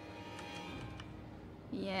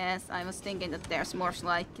 Yes, I was thinking that there's most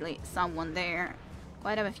likely someone there.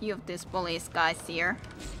 Quite a few of these police guys here.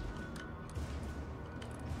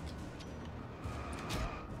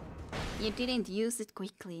 You didn't use it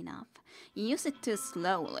quickly enough. You use it too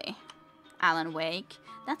slowly. Alan Wake,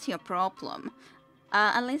 that's your problem.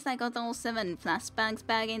 At least I got all 7 flashbangs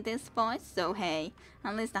back in this point, so hey,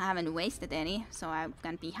 at least I haven't wasted any, so I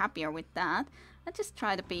can be happier with that. I just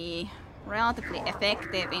try to be relatively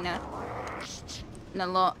effective in a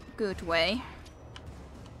good way.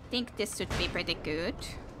 Think this should be pretty good,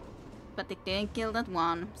 but it didn't kill that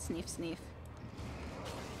one. Sniff, sniff.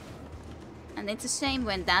 And it's a shame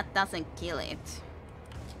when that doesn't kill it.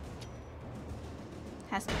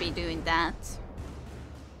 Has to be doing that.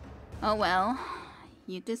 Oh well.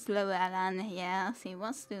 You too slow, Alan. Yes, he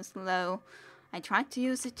was too slow. I tried to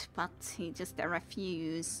use it, but he just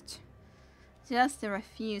refused. Just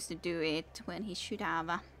refused to do it when he should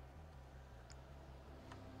have.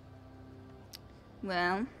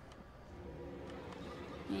 Well.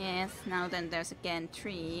 Yes, now then there's again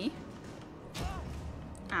 3.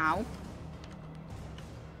 Ow.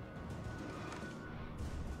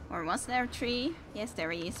 Or was there 3? Yes,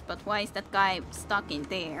 there is, but why is that guy stuck in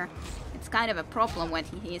there? It's kind of a problem when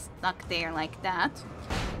he is stuck there like that.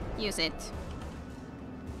 Use it.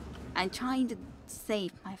 I'm trying to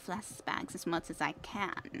save my flashbangs as much as I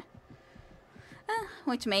can.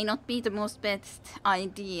 Which may not be the most best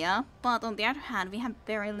idea, but on the other hand, we have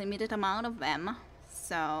very limited amount of them.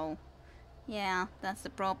 So, yeah, that's the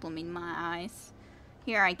problem in my eyes.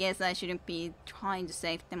 Here, I guess I shouldn't be trying to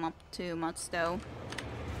save them up too much, though.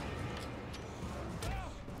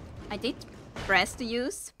 I did press to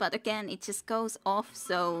use, but again, it just goes off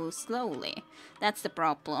so slowly. That's the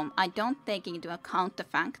problem. I don't take into account the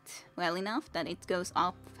fact well enough that it goes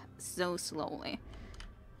up so slowly.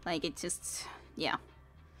 Like, it just... yeah.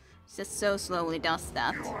 It just so slowly does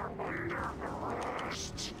that.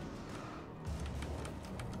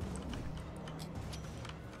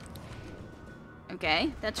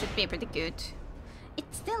 Okay, that should be pretty good. It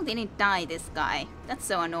still didn't die, this guy. That's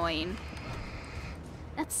so annoying.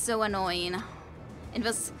 That's so annoying. It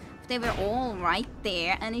was... they were all right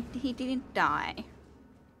there and he didn't die.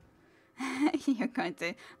 You're going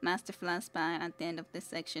to master flashbang at the end of this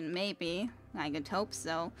section. Maybe. I could hope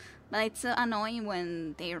so. But it's so annoying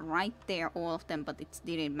when they're right there, all of them, but it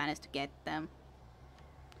didn't manage to get them.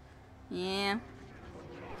 Yeah.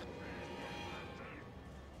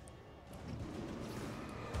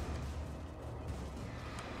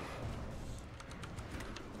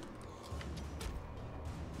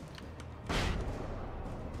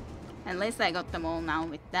 At least I got them all now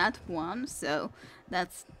with that one, so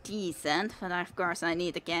that's decent. But of course I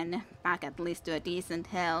need again back at least to a decent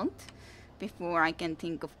health before I can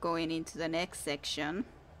think of going into the next section.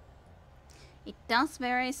 It does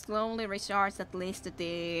very slowly recharge at least to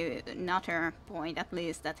the nutter point, at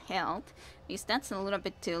least that health. Because that's a little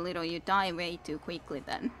bit too little, you die way too quickly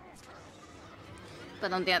then.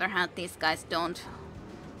 But on the other hand, these guys don't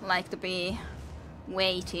like to be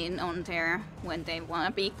waiting on there when they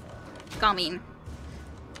wanna be coming.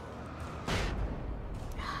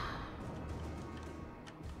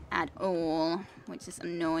 At all, which is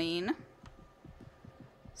annoying.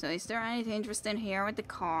 So is there anything interesting here with the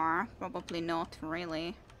car? Probably not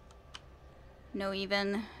really. No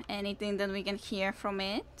even anything that we can hear from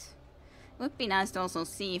it. Would be nice to also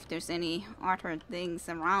see if there's any other things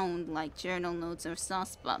around, like journal notes or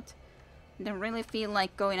stuff, but I don't really feel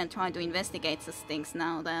like going and trying to investigate such things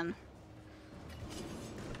now then.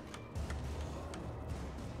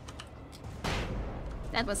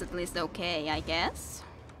 That was at least okay, I guess.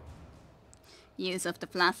 Use of the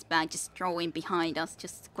flashback, just throwing behind us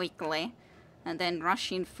just quickly, and then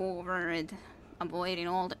rushing forward, avoiding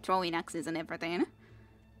all the throwing axes and everything.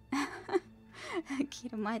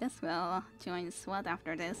 Kira might as well join SWAT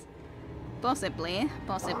after this. Possibly.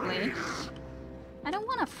 I don't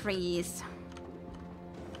wanna freeze.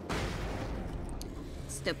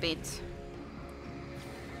 Stupid.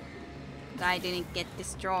 Guy didn't get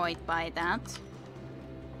destroyed by that.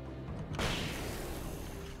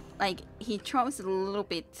 Like, he throws a little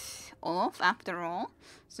bit off after all,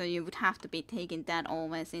 so you would have to be taking that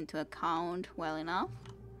always into account well enough.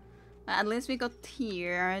 At least we got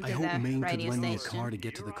here to the radio station. I hope Maine could lend me a car to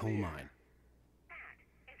get to the coal mine.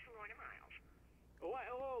 It's Lorna Miles. Why,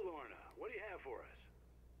 hello, Lorna. What do you have for us?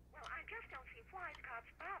 Well, I just don't see why the cops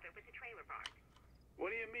bother with the trailer park. What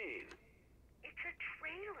do you mean? It's a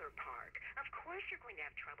trailer park. Of course you're going to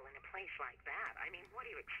have trouble in a place like that. I mean, what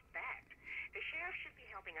do you expect? The sheriff should be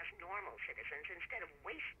helping us normal citizens instead of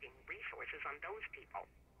wasting resources on those people.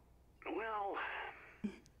 Well...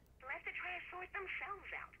 Let the trash sort themselves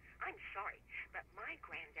out. I'm sorry, but my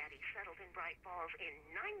granddaddy settled in Bright Falls in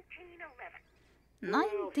 1911. 1911.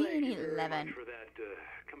 Well, thank you very much for that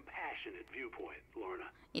compassionate viewpoint,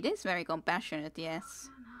 Lorna. It is very compassionate, yes.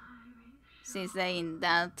 She's saying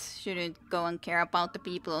that shouldn't go and care about the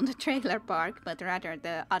people on the trailer park, but rather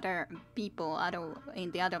the other people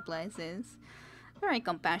in the other places. Very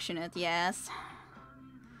compassionate, yes.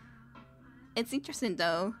 It's interesting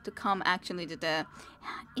though to come actually to the...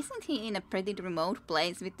 Isn't he in a pretty remote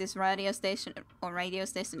place with this radio station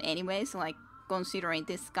anyways? Like, considering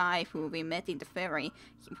this guy who we met in the ferry,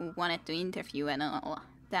 who wanted to interview and all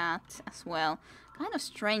that as well. Kind of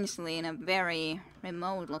strangely in a very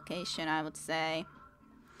remote location, I would say.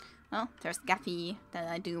 Well, there's Gaffy that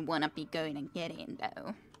I do want to be going and getting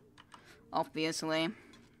though. Obviously.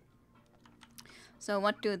 So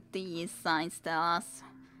what do these signs tell us?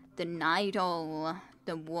 The Night Owl,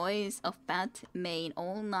 the voice of Batman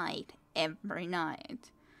all night, every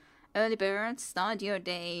night. Early birds, start your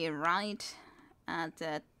day right at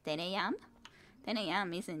 10 AM. 10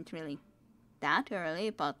 AM isn't really that early,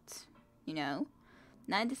 but, you know.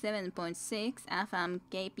 97.6 FM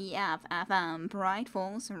KPF FM Bright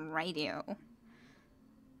Falls Radio.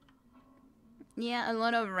 Yeah, a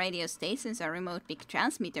lot of radio stations are remote big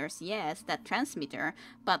transmitters, yes, that transmitter,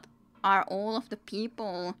 but are all of the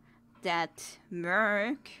people that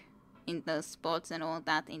work in those spots and all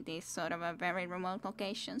that in these sort of a very remote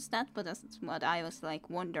locations? That was what I was like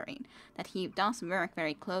wondering, that he does work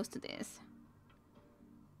very close to this.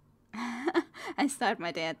 I start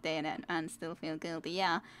my day at 10 and still feel guilty.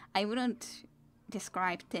 Yeah, I wouldn't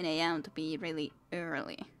describe 10 AM to be really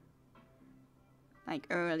early. Like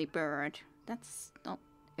early bird. That's not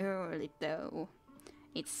early though.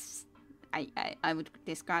 It's... I would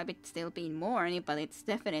describe it still being morning, but it's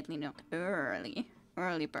definitely not early.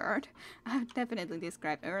 Early bird. I would definitely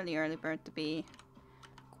describe early bird to be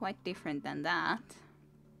quite different than that.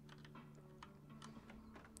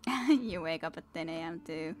 You wake up at 10 AM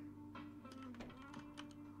too.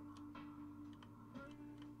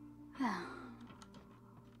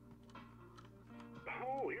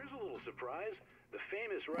 Oh, here's a little surprise. The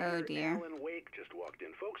famous writer Alan Wake just walked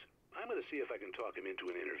in. Folks, I'm going to see if I can talk him into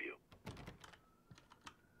an interview.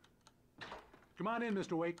 Come on in,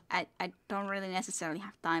 Mr. Wake. I don't really necessarily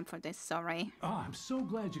have time for this, sorry. Oh, I'm so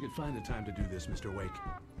glad you could find the time to do this, Mr. Wake.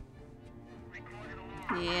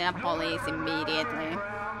 Yeah, police immediately.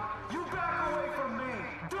 You back away from me!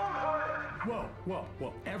 Don't hurt!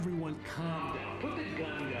 Whoa, everyone calm down. Put the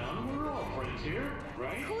gun down. We're all friends here,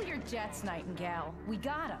 right? Cool your jets, Nightingale. We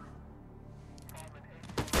got him.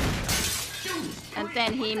 And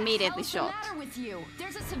then he immediately shot. What's the matter with you?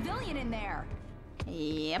 There's a civilian in there.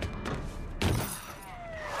 Yep.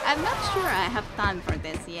 I'm not sure I have time for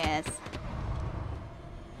this, yes.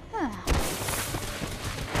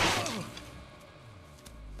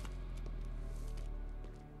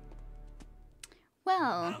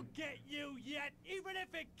 Well... I'll get you yet, even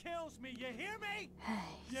if it kills me, you hear me?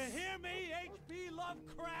 You hear me, H.P.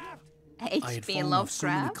 Lovecraft? I had fallen off so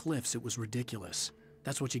many cliffs it was ridiculous.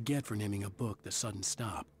 That's what you get for naming a book The Sudden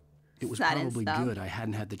Stop. It was probably good I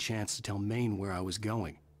hadn't had the chance to tell Maine where I was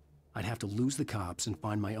going. I'd have to lose the cops and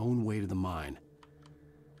find my own way to the mine.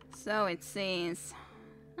 So it seems...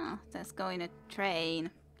 Oh, that's going a train.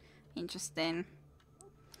 Interesting.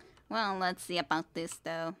 Well, let's see about this,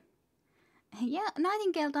 though. Yeah,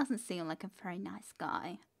 Nightingale doesn't seem like a very nice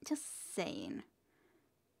guy. Just saying.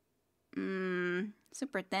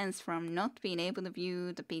 Super tense from not being able to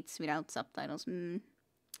view the beats without subtitles.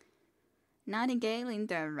 Nightingale in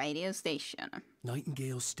the radio station.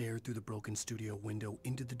 Nightingale stared through the broken studio window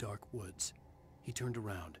into the dark woods. He turned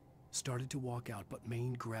around, started to walk out, but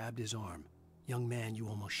Maine grabbed his arm. "Young man, you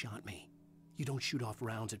almost shot me. You don't shoot off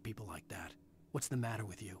rounds at people like that. What's the matter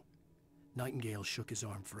with you?" Nightingale shook his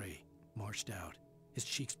arm free, marched out. His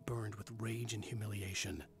cheeks burned with rage and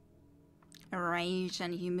humiliation. Rage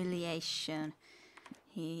and humiliation.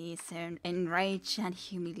 He's enraged and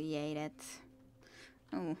humiliated.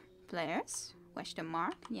 Oh, flares? Question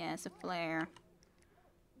mark? Yes, a flare.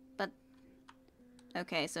 But...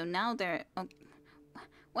 Okay, so now they're... Oh,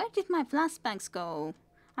 where did my flashbangs go?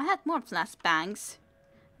 I had more flashbangs.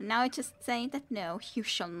 Now I just say that no, you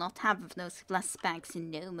shall not have those flashbangs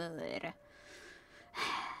no more.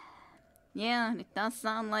 Yeah, it does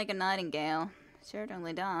sound like a nightingale.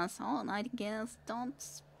 Certainly does. All nightingales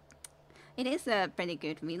don't... It is a pretty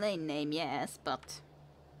good villain name, yes, but...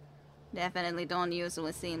 Definitely don't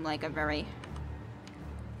usually seem like a very...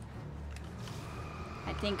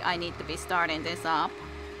 I think I need to be starting this up.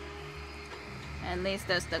 At least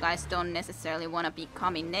those the guys don't necessarily want to be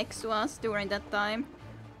coming next to us during that time.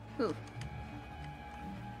 Ooh.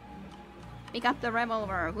 Pick up the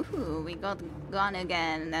revolver. Woohoo, we got gun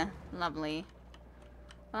again. Lovely.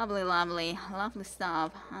 Lovely, lovely. Lovely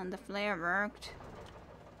stuff. And the flare worked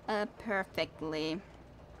perfectly.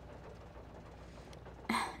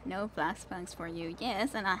 No flashbangs for you.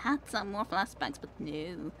 Yes, and I had some more flashbangs, but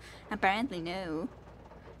no. Apparently no.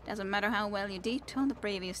 Doesn't matter how well you did on the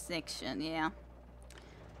previous section, yeah.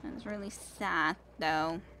 That's really sad,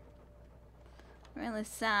 though. Really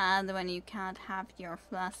sad when you can't have your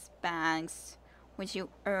flashbangs, which you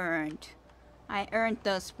earned. I earned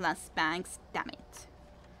those flashbangs, damn it.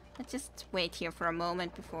 Let's just wait here for a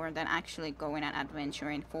moment before then actually going and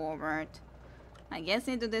adventuring forward. I guess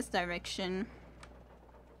into this direction.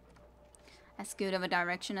 As good of a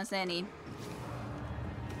direction as any.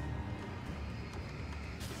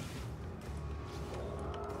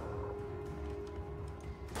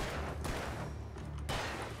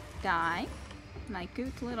 Die. My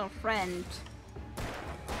good little friend.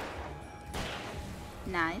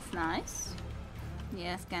 Nice, nice.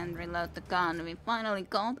 Yes, can reload the gun. We finally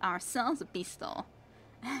got ourselves a pistol.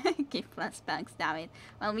 Give flashbacks, damn it.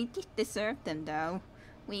 Well, we did deserve them though.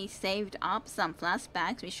 We saved up some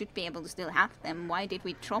flashbacks. We should be able to still have them. Why did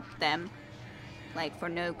we drop them? Like, for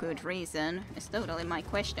no good reason. It's totally my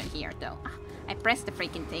question here though. I pressed the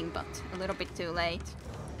freaking thing, but a little bit too late.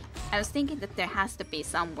 I was thinking that there has to be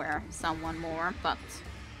somewhere someone more, but...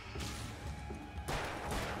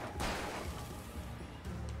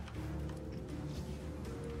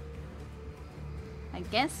 I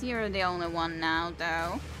guess you're the only one now,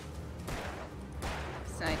 though.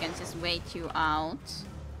 So I can just wait you out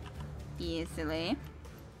easily.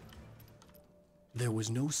 There was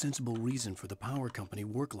no sensible reason for the power company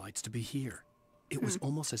work lights to be here. It was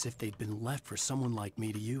almost as if they'd been left for someone like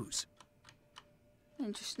me to use.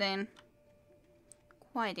 Interesting.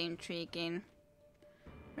 Quite intriguing.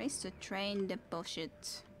 Race to train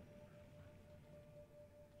deposit.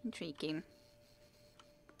 Intriguing.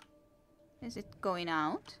 Is it going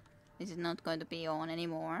out? Is it not going to be on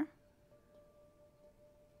anymore?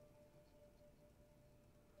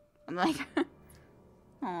 I'm like...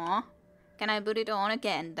 Aw. Can I put it on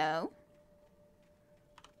again, though?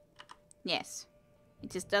 Yes. It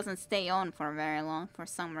just doesn't stay on for very long for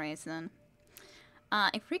some reason.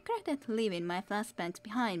 I regretted leaving my flashbangs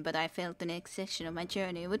behind, but I felt the next section of my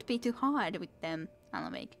journey would be too hard with them. I'll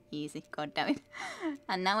make easy, goddammit.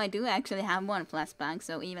 And now I do actually have one flashbang,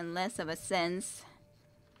 so even less of a sense.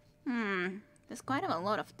 There's quite a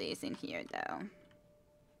lot of these in here, though.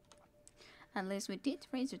 At least we did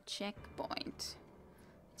reach a checkpoint.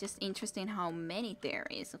 Just interesting how many there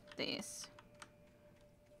is of this.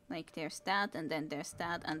 Like, there's that, and then there's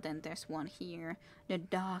that, and then there's one here. The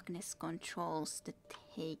darkness controls the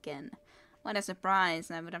Taken. What a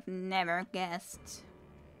surprise, I would have never guessed.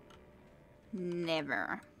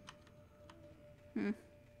 Never.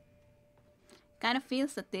 Kind of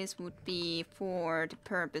feels that this would be for the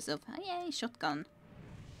purpose of, oh, yay, shotgun.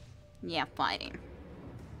 Yeah, fighting.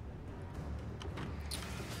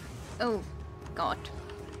 Oh, God.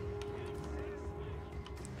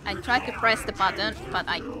 I tried to press the button, but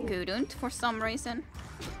I couldn't for some reason.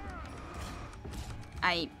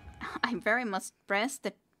 I very much pressed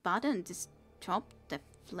the button to stop the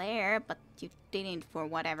flare, but you didn't for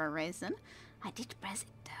whatever reason. I did press it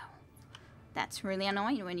though. That's really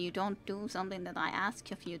annoying when you don't do something that I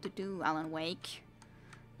ask of you to do, Alan Wake.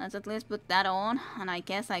 Let's at least put that on, and I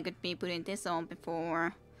guess I could be putting this on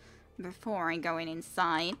before going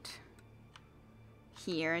inside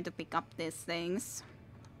here to pick up these things.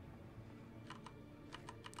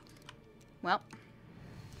 Well,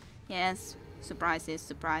 yes, surprises,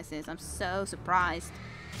 surprises. I'm so surprised.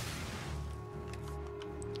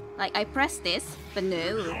 Like, I pressed this, but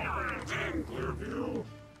no.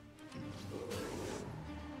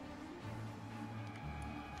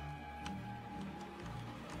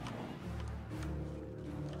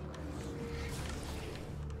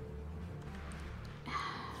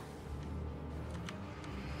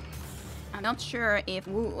 I'm not sure if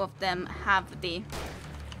who of them have the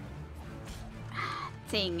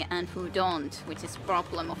thing and who don't, which is a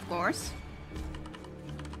problem, of course.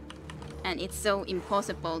 And it's so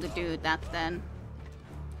impossible to do that then.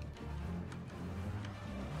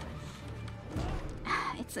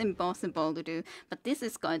 It's impossible to do, but this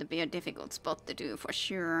is going to be a difficult spot to do for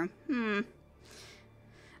sure. I'm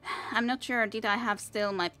not sure, did I have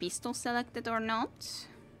still my pistol selected or not?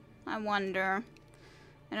 I wonder.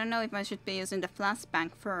 I don't know if I should be using the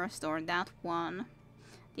flashbang first or that one.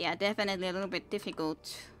 Yeah, definitely a little bit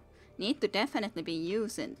difficult. Need to definitely be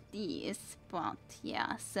using these, but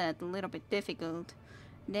yeah, said a little bit difficult.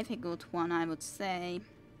 Difficult one, I would say.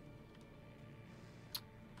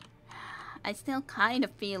 I still kind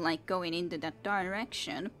of feel like going into that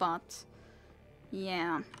direction, but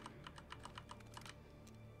yeah.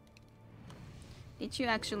 Did you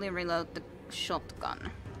actually reload the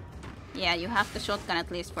shotgun? Yeah, you have the shotgun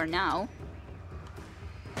at least for now.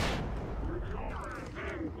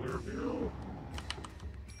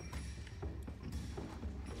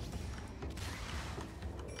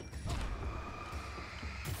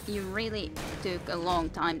 You really took a long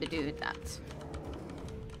time to do that.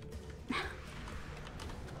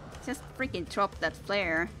 Just freaking drop that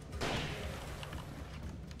flare.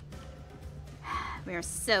 We're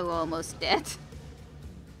so almost dead.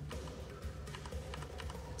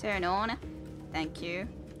 Turn on. Thank you.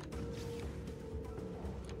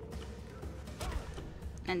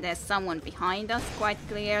 And there's someone behind us quite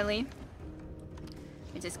clearly.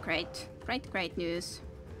 Which is great. Great news.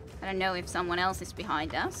 I don't know if someone else is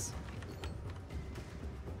behind us.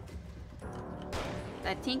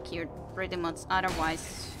 I think you're pretty much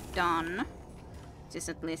otherwise done. Which is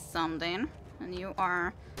at least something. And you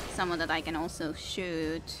are someone that I can also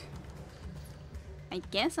shoot. I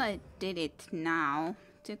guess I did it now.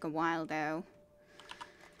 Took a while though.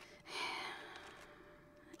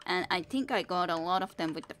 And I think I got a lot of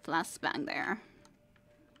them with the flashbang there.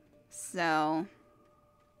 So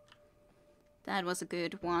that was a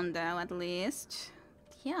good one though, at least.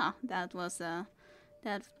 Yeah, that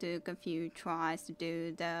took a few tries to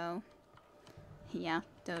do though. Yeah,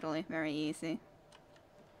 totally very easy.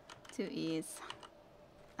 Too easy.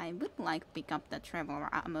 I would like to pick up that traveler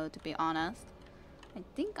ammo, to be honest. I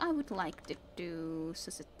think I would like to do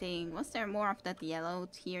such a thing. Was there more of that yellow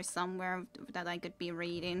here somewhere that I could be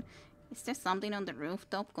reading? Is there something on the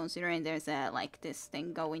rooftop, considering there's a, like, this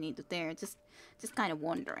thing going into there? Just kind of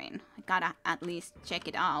wondering. I gotta at least check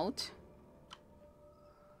it out.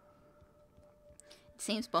 It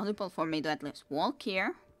seems possible for me to at least walk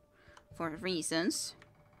here. For reasons.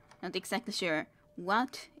 Not exactly sure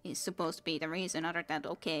what is supposed to be the reason, other than,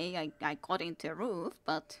 okay, I got into a roof,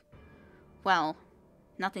 but, well,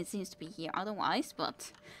 nothing seems to be here otherwise,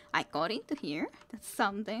 but I got into here. That's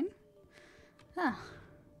something. Ah.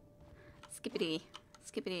 Skippity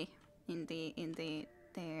in the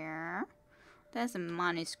there. There's a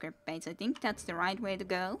manuscript page. I think that's the right way to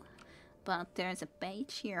go. But there's a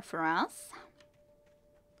page here for us.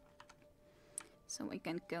 So we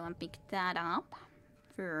can go and pick that up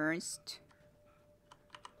first.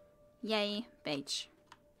 Yay, page.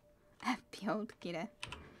 Behold, kiddo.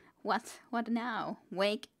 What now?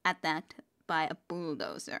 Wake at that by a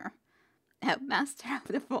bulldozer. A master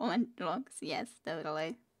of the fallen logs. Yes,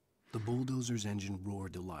 totally. The bulldozer's engine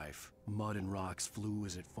roared to life. Mud and rocks flew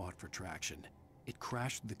as it fought for traction. It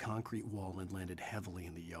crashed the concrete wall and landed heavily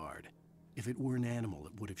in the yard. If it were an animal,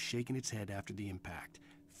 it would have shaken its head after the impact,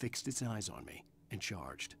 fixed its eyes on me, and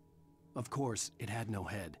charged. Of course, it had no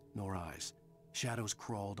head, nor eyes. Shadows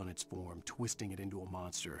crawled on its form, twisting it into a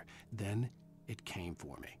monster. Then it came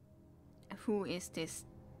for me. Who is this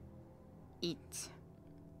it?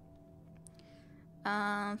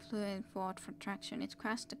 Fluid fought for traction. It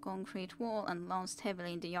crashed the concrete wall and launched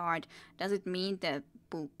heavily in the yard. Does it mean the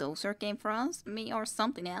bulldozer came for us, me, or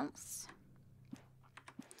something else?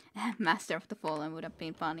 Master of the Fallen would have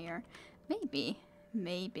been funnier. Maybe.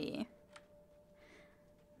 Maybe.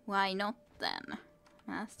 Why not then?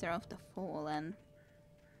 Master of the Fallen.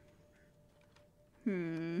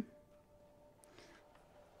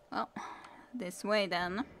 Well, this way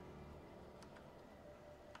then.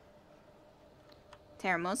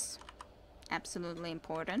 Thermos. Absolutely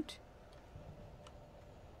important.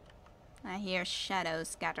 I hear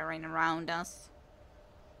shadows gathering around us.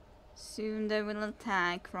 Soon they will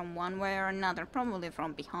attack from one way or another, probably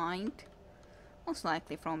from behind. Most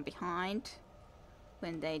likely from behind.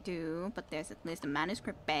 When they do, but there's at least a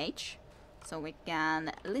manuscript page, so we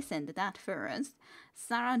can listen to that first.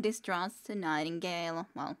 Sarah distrusts the Nightingale.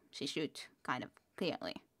 Well, she should, kind of,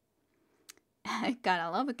 clearly. Gotta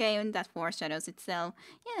love a game that foreshadows itself.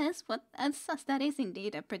 Yes, but that is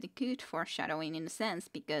indeed a pretty good foreshadowing in a sense,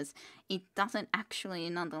 because it doesn't actually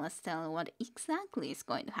nonetheless tell what exactly is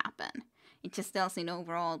going to happen. It just tells in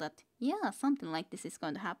overall that, yeah, something like this is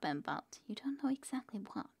going to happen, but you don't know exactly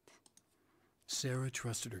what. Sarah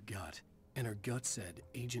trusted her gut, and her gut said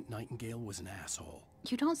Agent Nightingale was an asshole.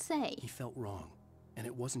 You don't say. He felt wrong, and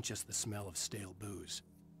it wasn't just the smell of stale booze.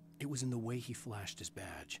 It was in the way he flashed his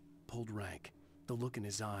badge, pulled rank, the look in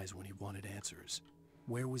his eyes when he wanted answers.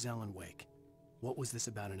 Where was Alan Wake? What was this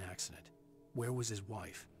about an accident? Where was his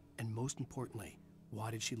wife? And most importantly,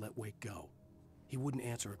 why did she let Wake go? He wouldn't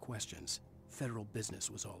answer her questions. Federal business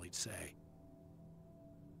was all he'd say.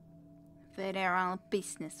 Federal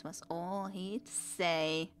business was all he'd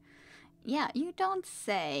say. Yeah, you don't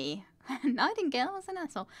say. Nightingale was an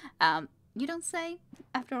asshole. You don't say,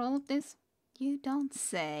 after all of this? You don't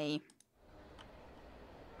say.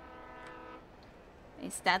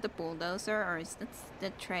 Is that the bulldozer or is that the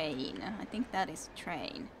train? I think that is the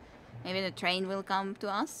train. Maybe the train will come to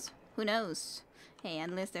us? Who knows? Hey, at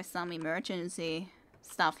least there's some emergency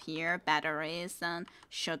stuff here. Batteries and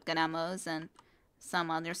shotgun ammos and some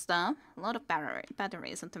other stuff. A lot of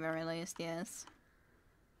batteries at the very least, yes.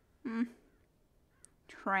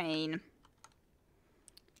 Train.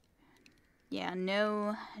 Yeah,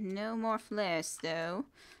 no more flares though.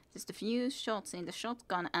 Just a few shots in the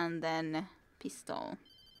shotgun and then pistol.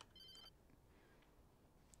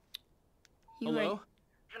 Hello?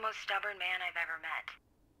 The most stubborn man I've ever met.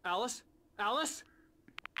 Alice? Alice?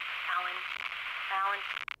 Alan.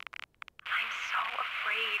 I'm so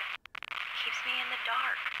afraid. Keeps me in the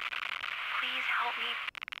dark. Please help me.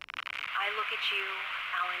 I look at you,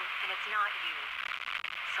 Alan, and it's not you.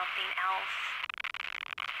 Something else.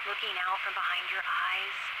 Looking out from behind your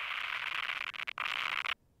eyes.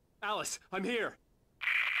 Alice, I'm here.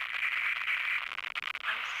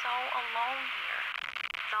 I'm so alone here.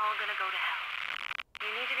 It's all gonna go to hell.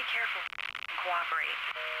 You need to be careful and cooperate.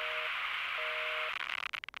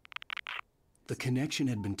 The connection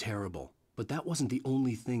had been terrible, but that wasn't the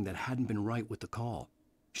only thing that hadn't been right with the call.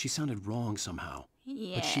 She sounded wrong somehow.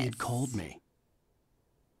 Yes. But she had called me.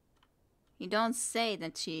 You don't say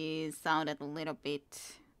that she sounded a little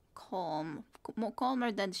bit calm, more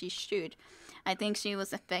calmer than she should. I think she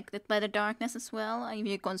was affected by the darkness as well. If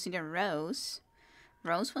you consider Rose.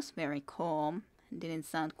 Rose was very calm and didn't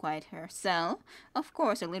sound quite herself. Of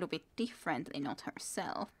course, a little bit differently, not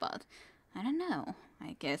herself, but I don't know.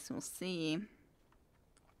 I guess we'll see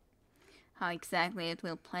how exactly it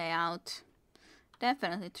will play out.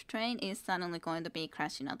 Definitely, the train is suddenly going to be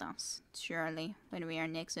crashing at us, surely, when we are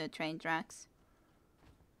next to the train tracks.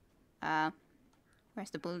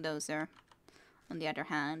 Where's the bulldozer, on the other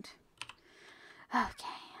hand?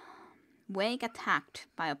 Okay. Wake attacked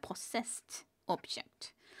by a possessed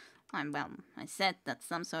object. Well, I said that's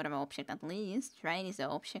some sort of object at least. Train is an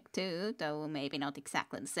object too, though maybe not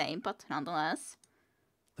exactly the same, but nonetheless.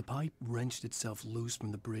 The pipe wrenched itself loose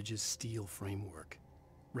from the bridge's steel framework.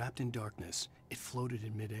 Wrapped in darkness, it floated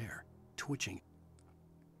in midair, twitching.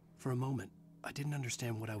 For a moment, I didn't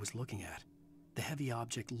understand what I was looking at. The heavy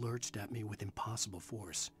object lurched at me with impossible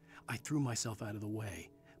force. I threw myself out of the way,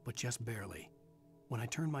 but just barely. When I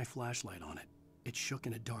turned my flashlight on it, it shook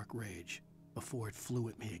in a dark rage, before it flew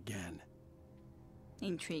at me again.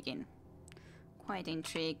 Intriguing. Quite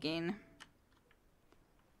intriguing.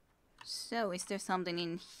 So, is there something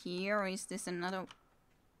in here, or is this another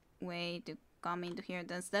way to come into here?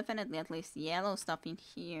 There's definitely at least yellow stuff in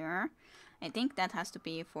here. I think that has to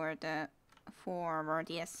be for the forward.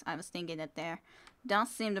 Yes, I was thinking that there does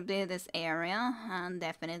seem to be this area, and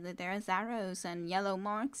definitely there's arrows and yellow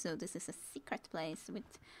marks, so this is a secret place with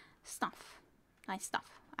stuff. Nice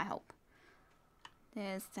stuff, I hope.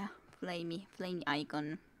 There's the flamey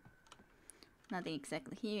icon. Nothing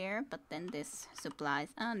exactly here, but then this supplies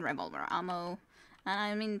and revolver ammo. And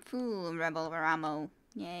I'm in full revolver ammo.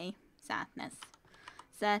 Yay, sadness.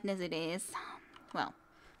 Sadness it is. Well,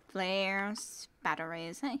 flares,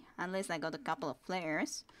 batteries. Hey, at least I got a couple of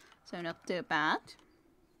flares, so not too bad.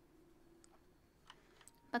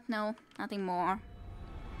 But no, nothing more.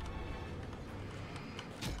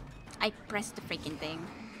 I pressed the freaking thing.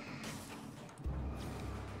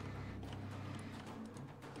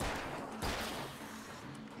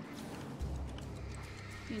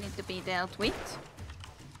 You need to be dealt with.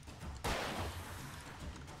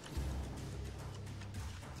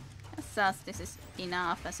 Thus, this is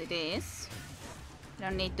enough as it is.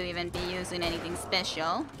 Don't need to even be using anything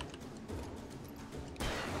special.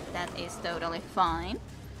 That is totally fine.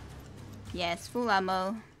 Yes, full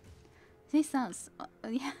ammo. This sounds...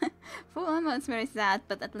 yeah, full ammo is very sad,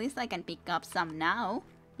 but at least I can pick up some now,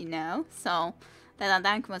 you know? So, that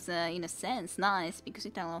attack was, in a sense, nice, because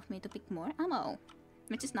it allowed me to pick more ammo.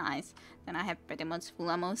 Which is nice. Then I have pretty much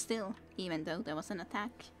full ammo still, even though there was an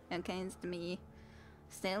attack against me.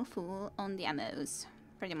 Still full on the ammos.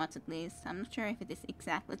 Pretty much at least. I'm not sure if it is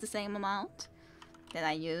exactly the same amount that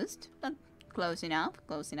I used, but close enough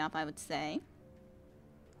I would say.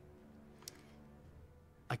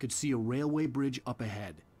 I could see a railway bridge up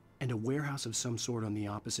ahead, and a warehouse of some sort on the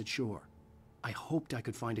opposite shore. I hoped I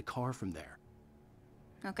could find a car from there.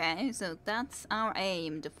 Okay, so that's our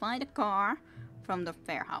aim, to find a car from the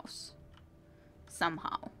warehouse.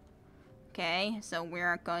 Somehow. Okay, so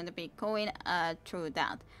we're going to be going through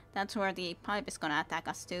that. That's where the pipe is gonna attack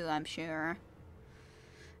us too, I'm sure.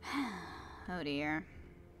 Oh dear.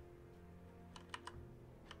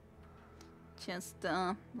 Just,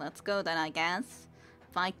 let's go then, I guess.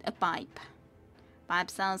 Fight a pipe. Pipe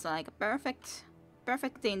sounds like a perfect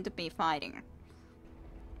thing to be fighting.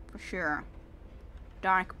 For sure.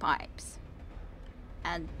 Dark pipes.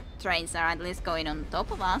 And trains are at least going on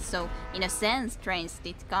top of us, so in a sense trains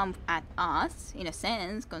did come at us, in a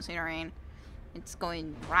sense, considering it's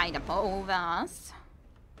going right above us.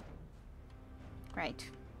 Great.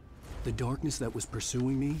 The darkness that was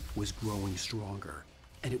pursuing me was growing stronger,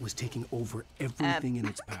 and it was taking over everything in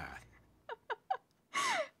its path.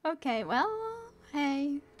 Okay, well,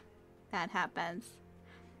 hey, that happens.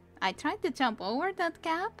 I tried to jump over that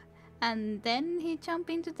gap, and then he jumped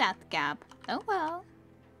into that gap. Oh well.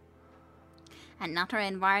 Another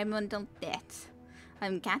environmental death.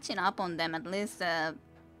 I'm catching up on them, at least the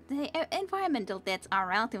environmental deaths are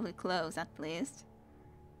relatively close, at least.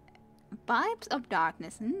 Pipes of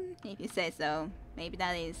darkness, if you say so. Maybe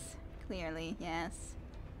that is clearly, yes.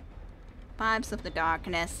 Pipes of the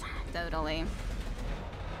darkness, totally.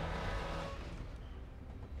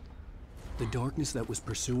 The darkness that was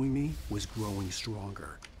pursuing me was growing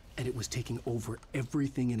stronger, and it was taking over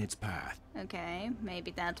everything in its path. Okay, maybe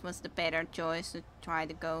that was the better choice, to try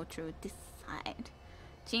to go through this side.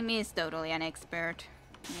 Jimmy is totally an expert.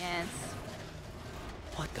 Yes.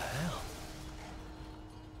 What the hell?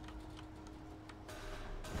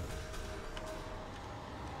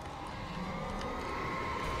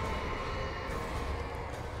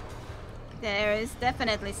 There is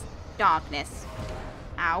definitely darkness.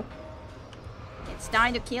 Ow. It's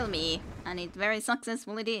trying to kill me, and it very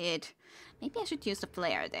successfully did. Maybe I should use the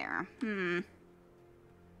flare there.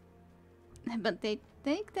 But they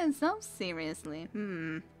take themselves seriously.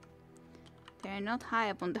 They're not high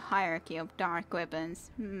up on the hierarchy of dark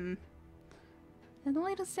weapons. They're a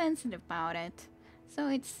little sensitive about it. So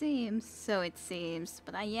it seems.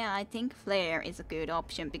 But yeah, I think flare is a good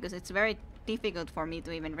option, because it's very difficult for me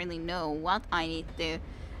to even really know what I need to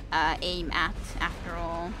aim at, after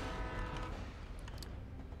all.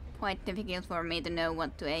 Quite difficult for me to know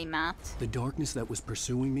what to aim at. The darkness that was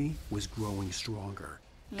pursuing me was growing stronger.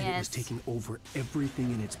 Yes. And it was taking over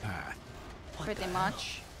everything in its path. Pretty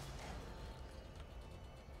much.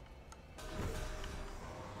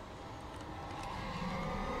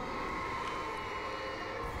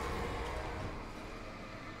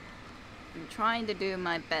 I'm trying to do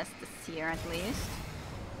my best this year, at least.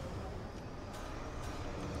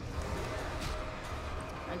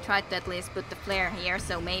 I tried to at least put the flare here,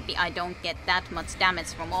 so maybe I don't get that much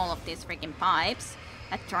damage from all of these freaking pipes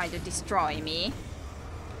that try to destroy me.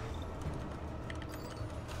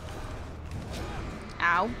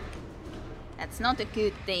 Ow. That's not a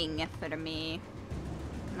good thing for me.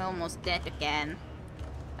 I'm almost dead again.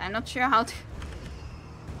 I'm not sure how to...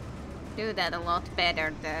 do that a lot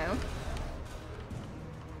better though.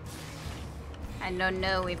 I don't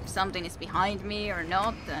know if something is behind me or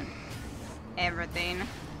not and everything.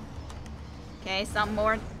 Okay, some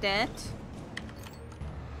more dead.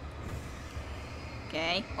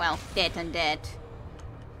 Okay, well, dead and dead.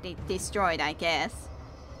 Destroyed, I guess.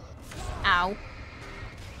 Ow.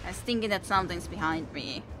 I was thinking that something's behind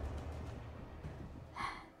me.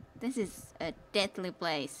 This is a deadly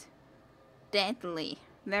place. Deadly.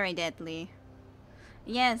 Very deadly.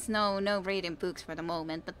 Yes, no reading books for the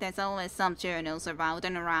moment, but there's always some journals about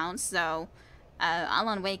and around, so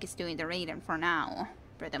Alan Wake is doing the reading for now,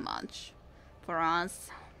 pretty much, for us.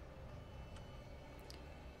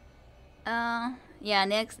 Yeah,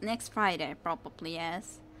 next Friday, probably,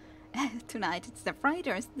 yes. Tonight it's the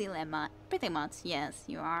Writer's Dilemma, pretty much, yes,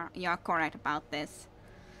 you are correct about this.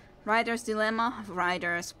 Writer's Dilemma,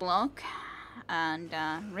 Writer's Block, and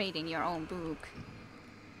reading your own book.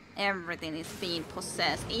 Everything is being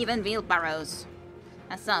possessed, even wheelbarrows.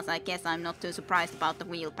 As such, I guess I'm not too surprised about the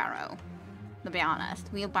wheelbarrow, to be honest.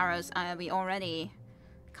 Wheelbarrows we already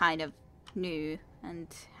kind of knew and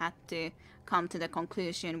had to come to the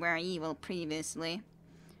conclusion were evil previously.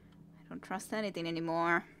 I don't trust anything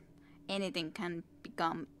anymore. Anything can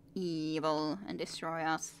become evil and destroy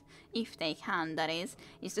us. If they can, that is.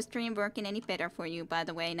 Is the stream working any better for you, by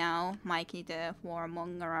the way, now, Mikey the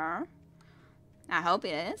Warmongerer? I hope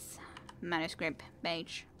it is. Manuscript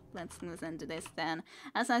page. Let's listen to this then.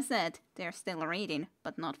 As I said, they're still reading,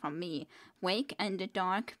 but not from me. Wake and the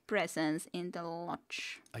dark presence in the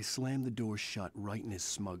lodge. I slammed the door shut right in his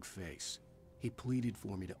smug face. He pleaded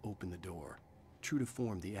for me to open the door. True to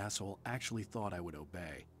form, the asshole actually thought I would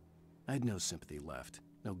obey. I had no sympathy left.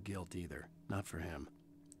 No guilt either. Not for him.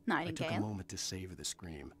 Nightingale. I took a moment to savor the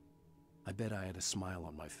scream. I bet I had a smile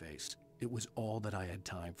on my face. It was all that I had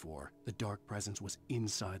time for. The dark presence was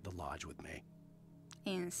inside the lodge with me.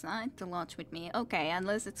 Inside the lodge with me. Okay,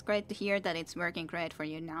 unless it's great to hear that it's working great for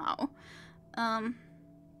you now. And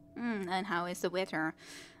how is the weather?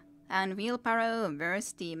 And wheelbarrow,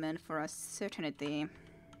 worst demon for a certainty.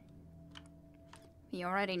 We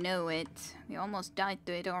already know it. We almost died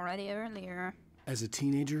to it already earlier. As a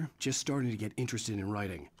teenager, just starting to get interested in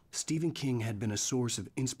writing, Stephen King had been a source of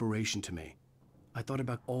inspiration to me. I thought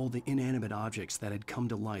about all the inanimate objects that had come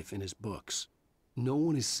to life in his books. No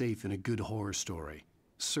one is safe in a good horror story.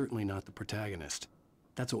 Certainly not the protagonist.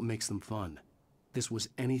 That's what makes them fun. This was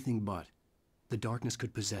anything but. The darkness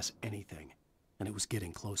could possess anything, and it was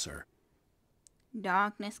getting closer.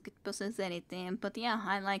 Darkness could possess anything, but yeah,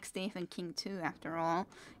 I like Stephen King too, after all.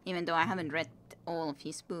 Even though I haven't read all of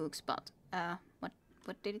his books, but,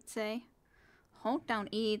 what did it say? Hold down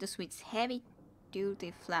E to switch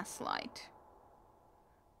heavy-duty flashlight.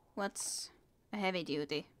 What's a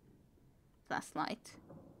heavy-duty flashlight?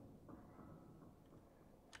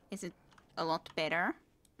 Is it a lot better?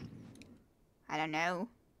 I don't know.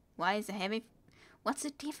 Why is a heavy... What's the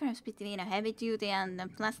difference between a heavy-duty and a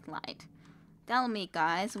flashlight? Tell me,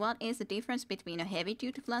 guys, what is the difference between a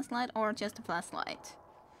heavy-duty flashlight or just a flashlight?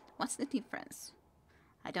 What's the difference?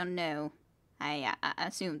 I don't know. I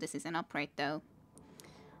assume this is an upgrade, though.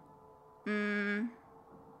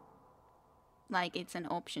 Like it's an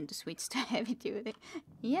option to switch to heavy-duty.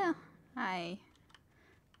 Yeah, I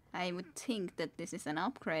would think that this is an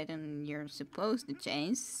upgrade and you're supposed to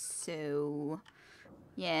change, so...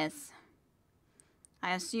 Yes.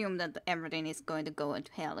 I assume that everything is going to go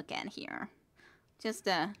to hell again here. Just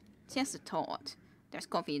a thought. There's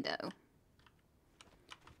coffee though.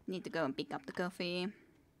 Need to go and pick up the coffee.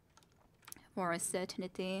 For a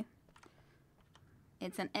certainty.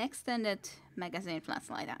 It's an extended magazine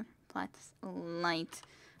flashlight. Flashlight.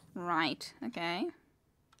 Right, okay.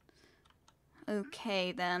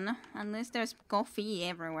 Okay then. Unless there's coffee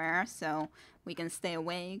everywhere, so we can stay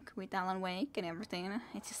awake with Alan Wake and everything.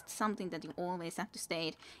 It's just something that you always have to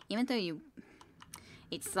state. Even though you...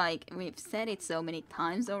 It's like, we've said it so many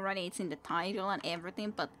times already, it's in the title and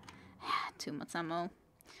everything, but... too much ammo.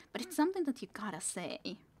 But it's something that you gotta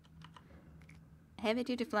say.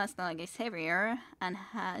 Heavy-duty flashlight is heavier and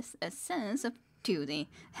has a sense of duty.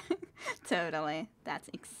 Totally. That's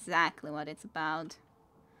exactly what it's about.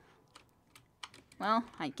 Well,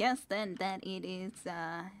 I guess then that it is,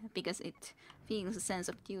 because it feels a sense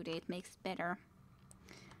of duty, it makes it better.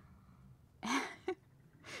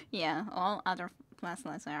 Yeah, all other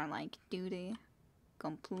flashlights are like duty.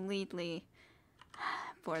 Completely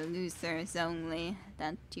for losers only,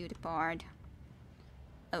 that duty part.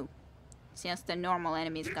 Oh, it's just the normal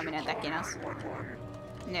enemies coming attacking us.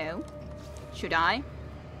 No. Should I?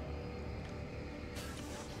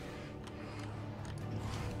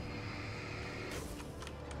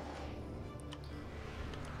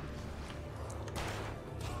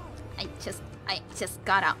 I just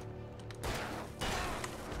gotta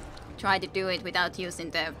try to do it without using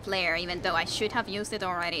the flare, even though I should have used it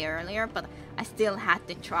already earlier, but I still had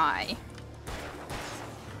to try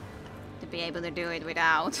to be able to do it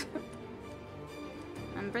without.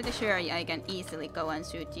 I'm pretty sure I can easily go and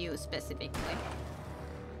shoot you specifically.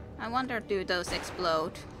 I wonder, do those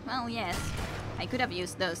explode? Well, yes, I could have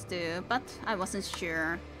used those too, but I wasn't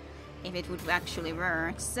sure if it would actually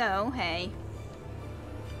work, so hey.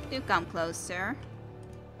 Do come closer.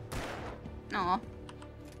 Aw.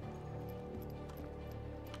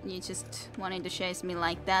 You just wanted to chase me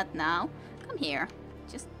like that now? Come here.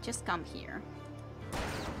 Just come here.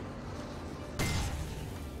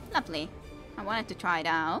 Lovely. I wanted to try it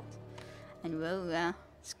out. And whoa,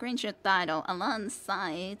 screenshot title, Alan's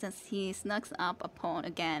sight as he snugs up upon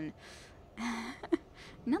again.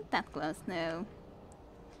 Not that close, no.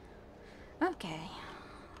 Okay.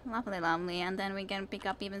 Lovely, lovely. And then we can pick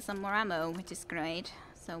up even some more ammo, which is great.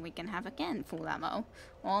 So we can have again full ammo.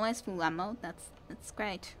 Always full ammo, that's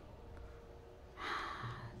great.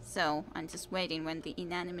 So, I'm just waiting when the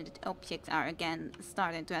inanimate objects are again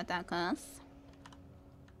starting to attack us.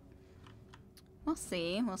 We'll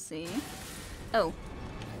see, we'll see. Oh.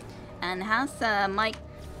 And has Mike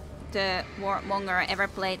the Warmonger ever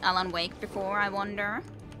played Alan Wake before, I wonder?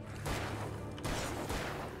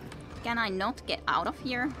 Can I not get out of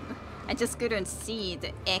here? I just couldn't see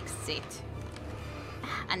the exit.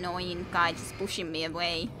 Annoying guy just pushing me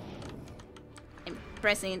away. I'm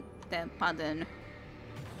pressing the button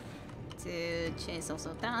to chase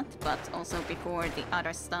also that, but also before the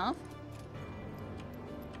other stuff.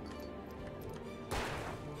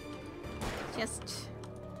 Just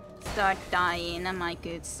start dying, my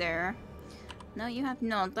good sir. No, you have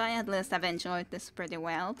not. I at least have enjoyed this pretty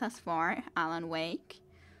well thus far, Alan Wake.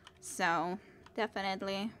 So,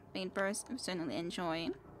 definitely been personally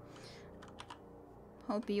enjoying.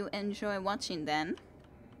 Hope you enjoy watching then.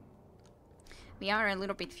 We are a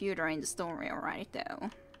little bit further in the story already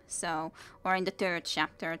though. So, or in the third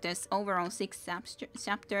chapter. There's overall 6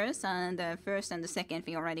 chapters, and the first and the second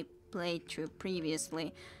we already played through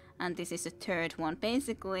previously. And this is the third one.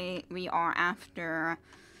 Basically, we are after...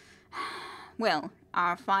 Well,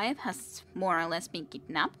 R5 has more or less been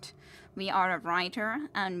kidnapped. We are a writer,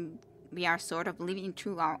 and we are sort of living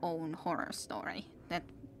through our own horror story that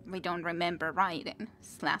we don't remember writing,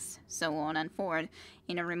 / so on and forth,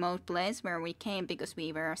 in a remote place where we came because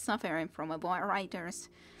we were suffering from a writer's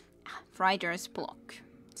block.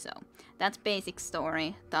 So, that's basic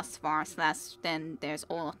story thus far, / then there's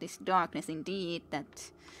all of this darkness indeed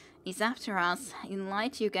that is after us. In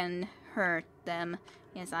light you can hurt them.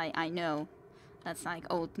 Yes, I know. That's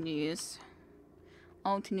like old news.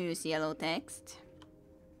 Old news yellow text.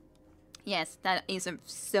 Yes, that is a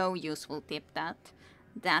so useful tip,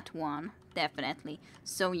 that one. Definitely.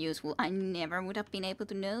 So useful. I never would have been able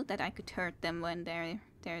to know that I could hurt them when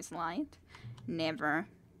there's light. Never.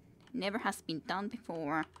 Never has been done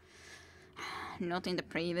before. Not in the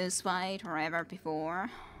previous fight or ever before.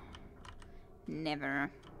 Never.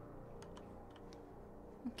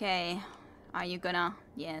 Okay. Are you gonna...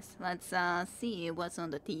 Yes, let's see what's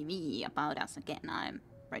on the TV about us again, I'm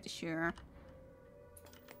pretty sure.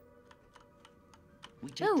 We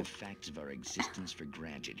take the facts of our existence for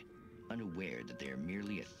granted, unaware that they are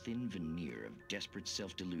merely a thin veneer of desperate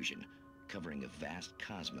self-delusion, covering a vast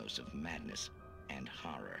cosmos of madness and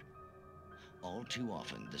horror. All too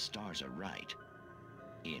often, the stars are right.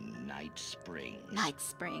 In Night Springs. Night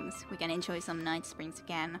Springs. We can enjoy some Night Springs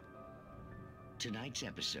again. Tonight's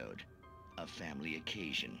episode, a family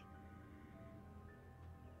occasion.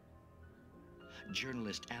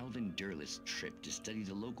 Journalist Alvin Derleth's trip to study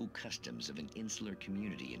the local customs of an insular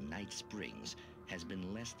community in Night Springs has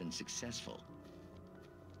been less than successful.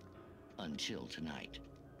 Until tonight.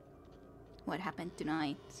 What happened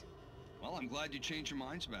tonight? Well, I'm glad you changed your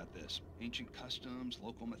minds about this. Ancient customs,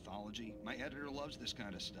 local mythology. My editor loves this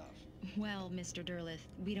kind of stuff. Well, Mr. Derleth,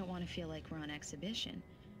 we don't want to feel like we're on exhibition.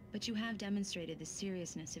 But you have demonstrated the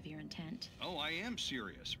seriousness of your intent. Oh, I am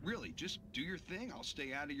serious. Really, just do your thing. I'll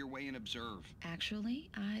stay out of your way and observe. Actually,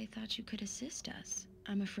 I thought you could assist us.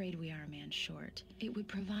 I'm afraid we are a man short. It would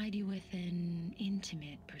provide you with an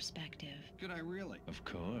intimate perspective. Could I really? Of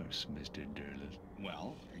course, Mr. Derleth.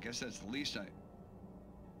 Well, I guess that's the least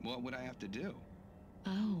What would I have to do?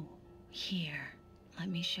 Oh, here. Let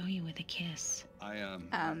me show you with a kiss.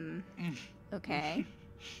 Okay.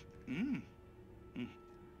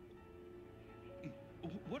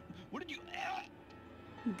 What did you...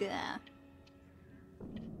 Gah.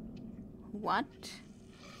 What?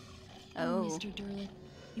 Oh, Mr. Derleth,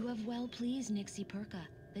 you have well pleased Nixie Perka,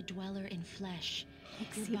 the dweller in flesh.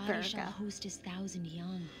 Your body shall host 1,000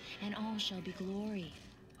 young, and all shall be glory.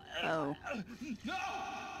 Oh. No!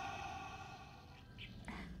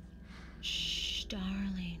 Shh,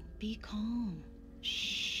 darling. Be calm.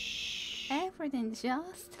 Everything's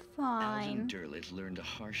just fine. Alvin Derleth learned a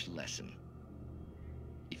harsh lesson.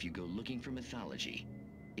 If you go looking for mythology,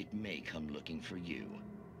 it may come looking for you.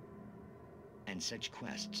 And such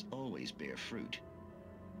quests always bear fruit.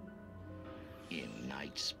 In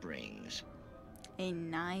Night Springs. In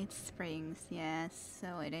Night Springs, yes,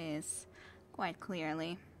 so it is. Quite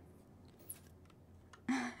clearly.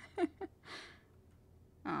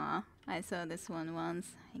 Aw, I saw this one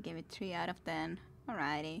once. I gave it 3 out of 10.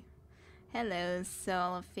 Alrighty. Hello,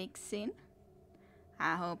 Soul Fixin'.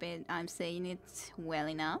 I hope I'm saying it well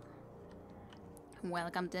enough.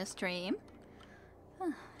 Welcome to the stream.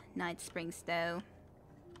 Night Springs, though.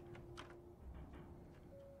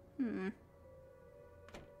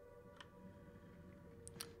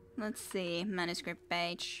 Let's see, manuscript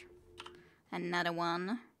page. Another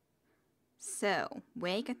one. So,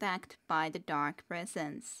 Wake attacked by the dark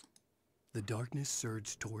presence. The darkness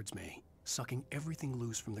surged towards me, sucking everything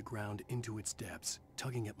loose from the ground into its depths,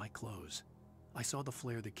 tugging at my clothes. I saw the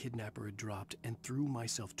flare the kidnapper had dropped and threw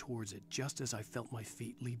myself towards it just as I felt my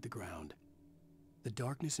feet leave the ground. The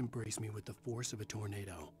darkness embraced me with the force of a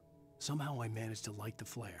tornado. Somehow I managed to light the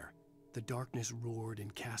flare. The darkness roared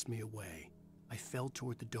and cast me away. I fell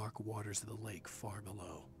toward the dark waters of the lake far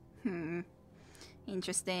below.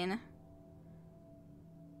 Interesting.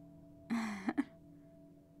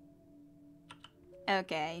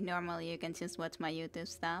 Okay, normally you can just watch my YouTube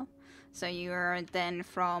stuff. So you're then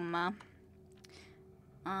from...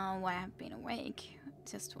 why I've been awake.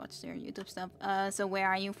 Just watch your YouTube stuff. So where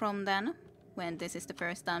are you from then? When this is the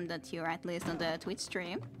first time that you're at least on the Twitch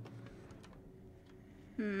stream?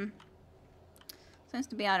 Seems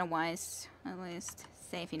to be otherwise at least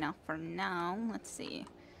safe enough for now. Let's see.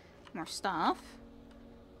 More stuff.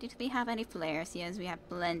 Did we have any flares? Yes, we have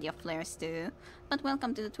plenty of flares too. But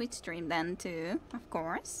welcome to the Twitch stream then too, of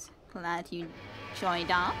course. Glad you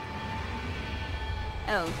joined up.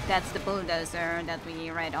 Oh, that's the bulldozer that we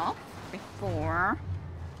read off before.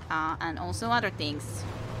 And also other things.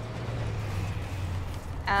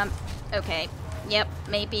 Okay. Yep,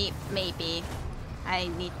 maybe. I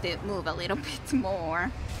need to move a little bit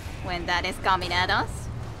more when that is coming at us.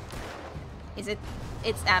 Is it?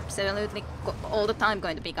 It's absolutely all the time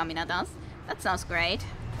going to be coming at us. That sounds great.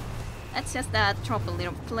 Let's just drop a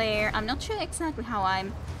little flare. I'm not sure exactly how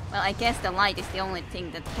I'm... Well, I guess the light is the only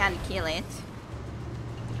thing that can kill it.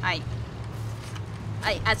 I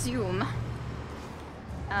assume.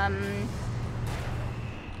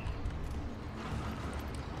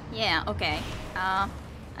 Yeah, okay.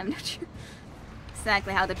 I'm not sure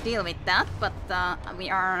exactly how to deal with that, but we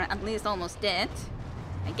are at least almost dead.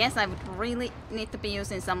 I guess I would really need to be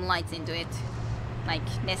using some lights into it, like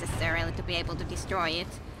necessarily to be able to destroy it.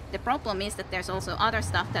 The problem is that there's also other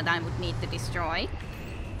stuff that I would need to destroy.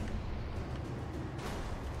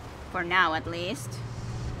 For now, at least.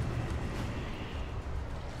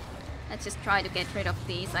 Let's just try to get rid of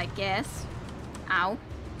these, I guess. Ow.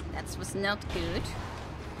 That was not good.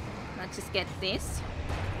 Let's just get this.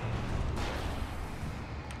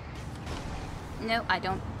 No, I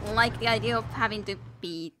don't like the idea of having to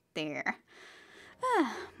be there.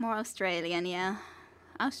 More Australian, yeah.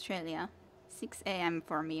 Australia. 6 AM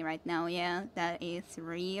for me right now, yeah. That is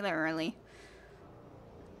really early.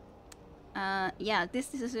 Yeah, this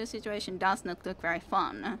situation does not look very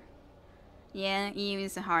fun. Yeah, EU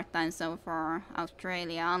is a hard time zone for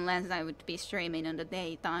Australia, unless I would be streaming in the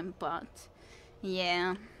daytime, but...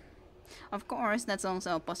 Yeah. Of course, that's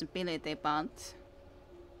also a possibility, but...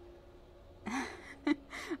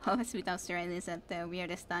 Always with Australians at the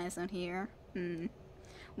weirdest time zone here.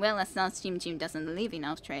 Well, as such, Jim doesn't live in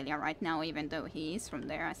Australia right now, even though he is from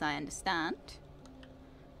there, as I understand.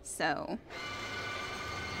 So...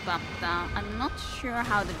 But I'm not sure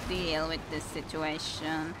how to deal with this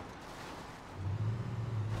situation.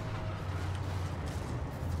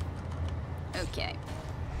 Okay.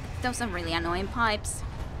 Those are really annoying pipes.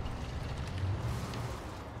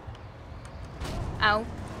 Ow.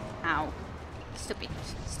 Ow.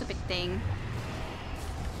 Stupid thing.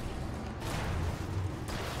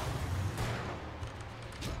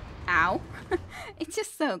 Ow. It's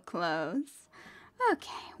just so close.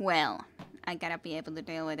 Okay, well, I gotta be able to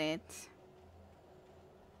deal with it.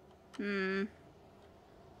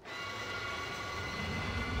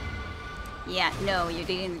 Yeah, no, you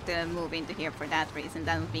didn't move into here for that reason.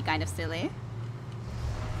 That would be kind of silly.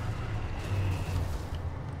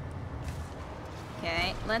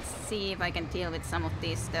 Okay, let's see if I can deal with some of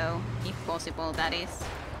these though, if possible, that is.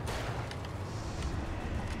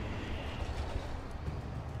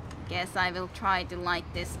 Guess I will try to light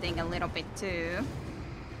this thing a little bit too.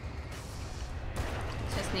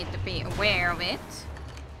 Just need to be aware of it.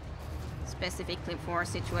 Specifically for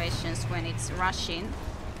situations when it's rushing.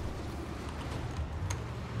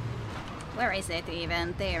 Where is it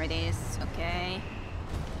even? There it is, okay.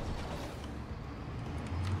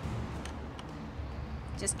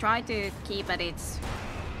 Just try to keep at its...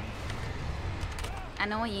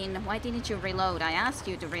 Annoying, why didn't you reload? I asked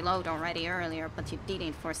you to reload already earlier, but you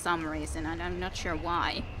didn't for some reason, and I'm not sure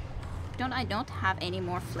why. Don't I not have any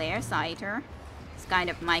more flares either? It's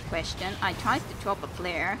kind of my question. I tried to drop a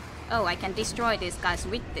flare. Oh, I can destroy these guys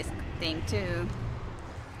with this thing too.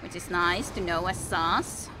 Which is nice to know as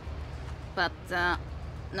sauce. But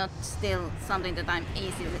not still something that I'm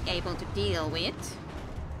easily able to deal with.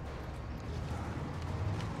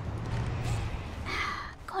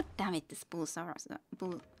 God damn it, this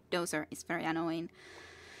bulldozer is very annoying.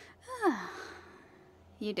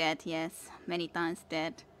 You dead, yes. Many times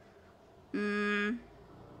dead.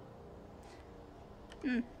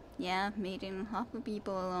 Yeah, meeting half the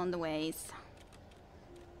people along the ways.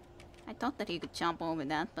 I thought that you could jump over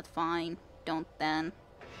that, but fine. Don't then.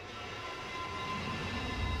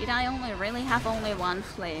 Did I really have only one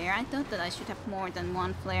flare? I thought that I should have more than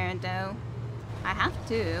one flare though. I have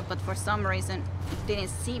two, but for some reason it didn't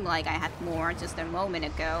seem like I had more just a moment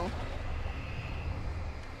ago.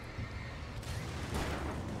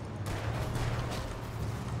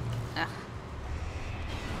 Ugh.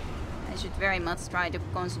 I should very much try to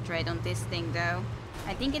concentrate on this thing though.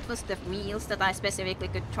 I think it was the wheels that I specifically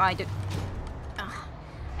could try to...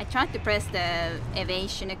 I tried to press the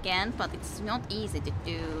evasion again, but it's not easy to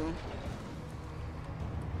do.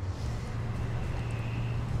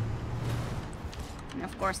 And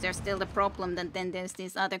of course there's still the problem that then there's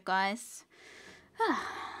these other guys.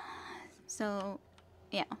 So,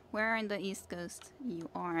 yeah, where in the East Coast you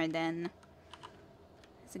are then?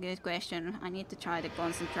 It's a good question. I need to try to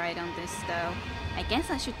concentrate on this though. I guess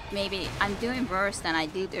I should maybe... I'm doing worse than I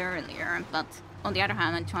did earlier, but on the other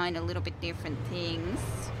hand I'm trying a little bit different things.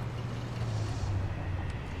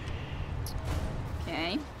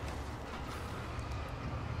 Okay.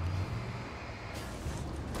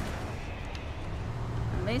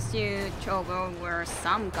 At least you drove over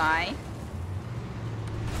some guy.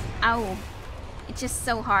 Ow! It's just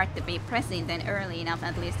so hard to be pressing then early enough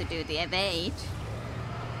at least to do the evade.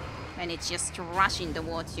 When it's just rushing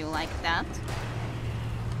towards you like that.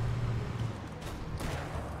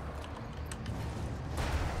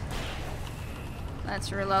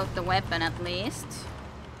 Let's reload the weapon at least.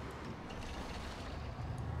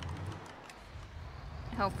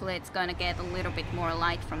 Hopefully it's gonna get a little bit more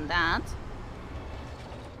light from that.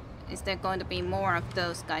 Is there going to be more of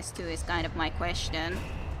those guys too is kind of my question.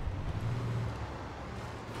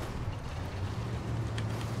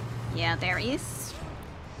 Yeah, there is.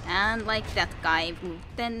 And like that guy who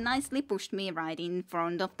then nicely pushed me right in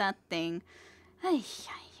front of that thing.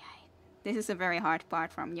 This is a very hard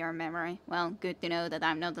part from your memory. Well, good to know that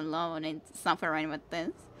I'm not alone in suffering with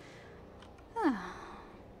this.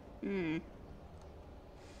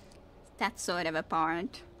 That sort of a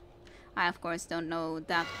part. I of course don't know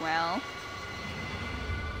that well.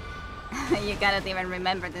 You cannot even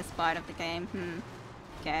remember this part of the game.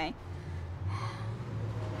 Okay.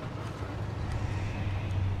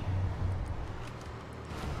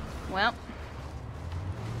 Well,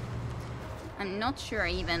 I'm not sure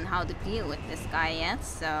even how to deal with this guy yet,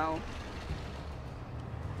 so...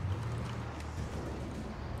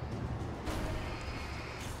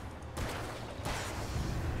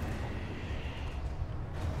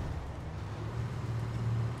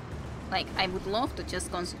 Like, I would love to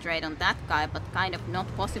just concentrate on that guy, but kind of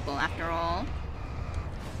not possible after all.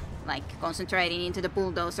 Like, concentrating into the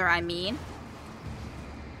bulldozer, I mean.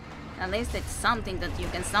 At least it's something that you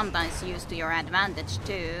can sometimes use to your advantage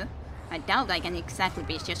too. I doubt I can exactly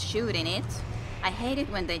be just shooting it. I hate it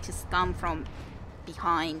when they just come from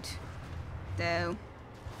behind, though.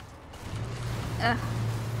 Ugh.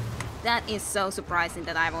 That is so surprising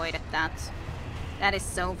that I avoided that. That is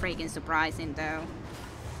so freaking surprising though.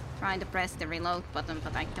 Trying to press the reload button,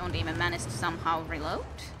 but I don't even manage to somehow reload.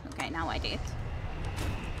 Okay, now I did.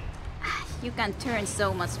 You can turn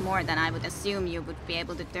so much more than I would assume you would be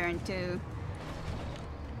able to turn too.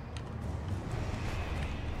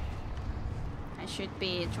 I should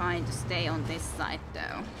be trying to stay on this side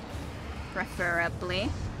though. Preferably.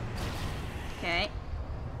 Okay.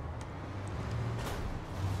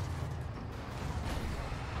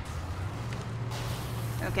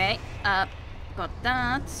 Okay, got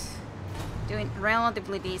that. Doing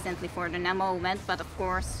relatively decently for the moment, but of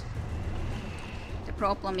course the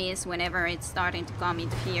problem is whenever it's starting to come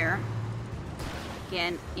into here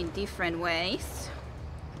again in different ways.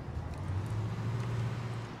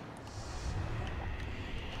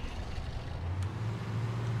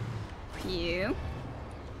 Phew.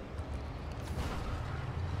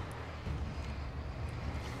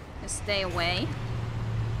 Just stay away.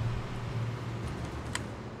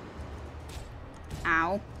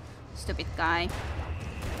 Ow. Stupid guy.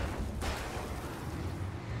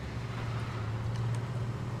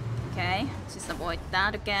 Okay, just avoid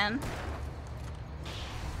that again.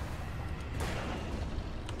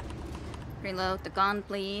 Reload the gun,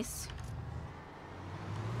 please.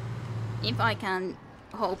 If I can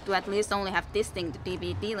hope to at least only have this thing to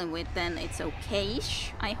be dealing with, then it's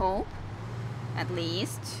okay-ish, I hope. At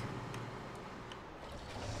least.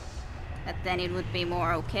 But then it would be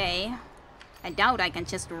more okay. I doubt I can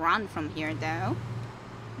just run from here though.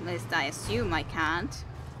 At least I assume I can't.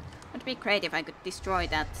 Would be great if I could destroy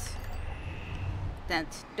that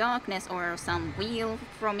darkness or some wheel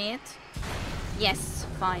from it. Yes,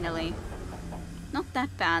 finally. Not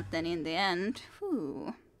that bad then in the end.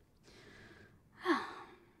 Whew.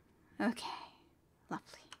 Okay.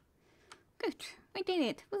 Lovely. Good. We did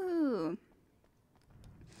it. Woo.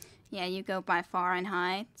 Yeah, you go by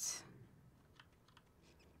Fahrenheit.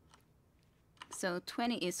 So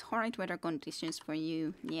 20 is horrid weather conditions for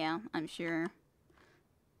you. Yeah, I'm sure.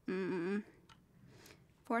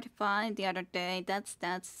 45 the other day. That's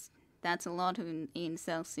a lot in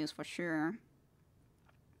Celsius for sure.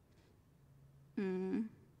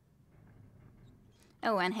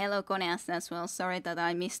 Oh, and hello Koneas as well. Sorry that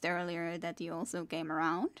I missed earlier that you also came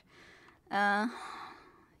around.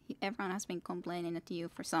 Everyone has been complaining at you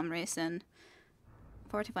for some reason.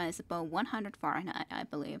 45 is about 100 Fahrenheit, I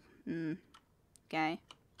believe. Okay.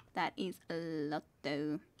 That is a lot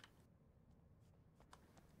though.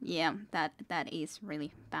 Yeah, that is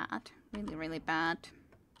really bad. Really bad.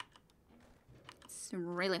 It's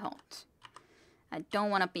really hot. I don't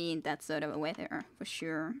want to be in that sort of weather for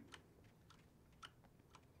sure.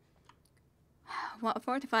 What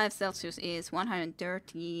 45 Celsius is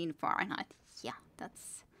 113 Fahrenheit. Yeah,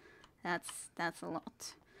 that's a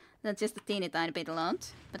lot. That's just a teeny tiny bit a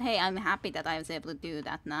lot. But hey, I'm happy that I was able to do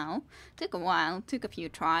that now. Took a while, took a few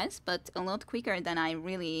tries, but a lot quicker than I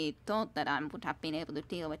really thought that I would have been able to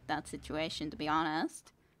deal with that situation, to be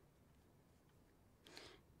honest.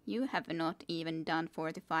 You have not even done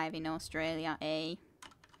 45 in Australia, eh?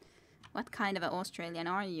 What kind of an Australian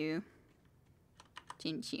are you?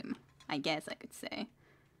 Chin Chim, I guess I could say.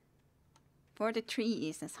 43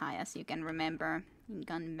 is as high as you can remember in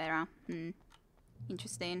Canberra.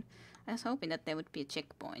 Interesting. I was hoping that there would be a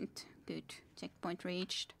checkpoint. Good. Checkpoint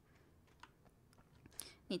reached.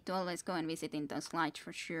 Need to always go and visit in those lights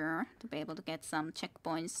for sure to be able to get some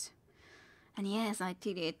checkpoints. And yes, I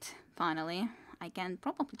did it. Finally. I can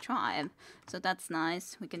probably drive. So that's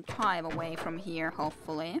nice. We can drive away from here,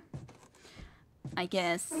 hopefully. I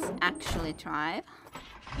guess actually drive.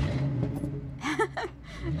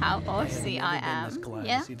 How Aussie I am. This glad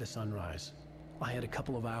Yeah. to see the sunrise. I had a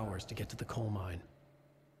couple of hours to get to the coal mine.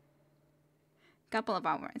 Couple of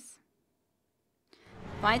hours.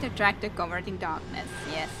 Fight a tractor covered in darkness.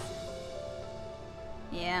 Yes.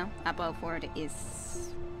 Yeah, above 40 is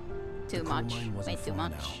too much. Way too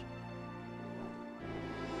much.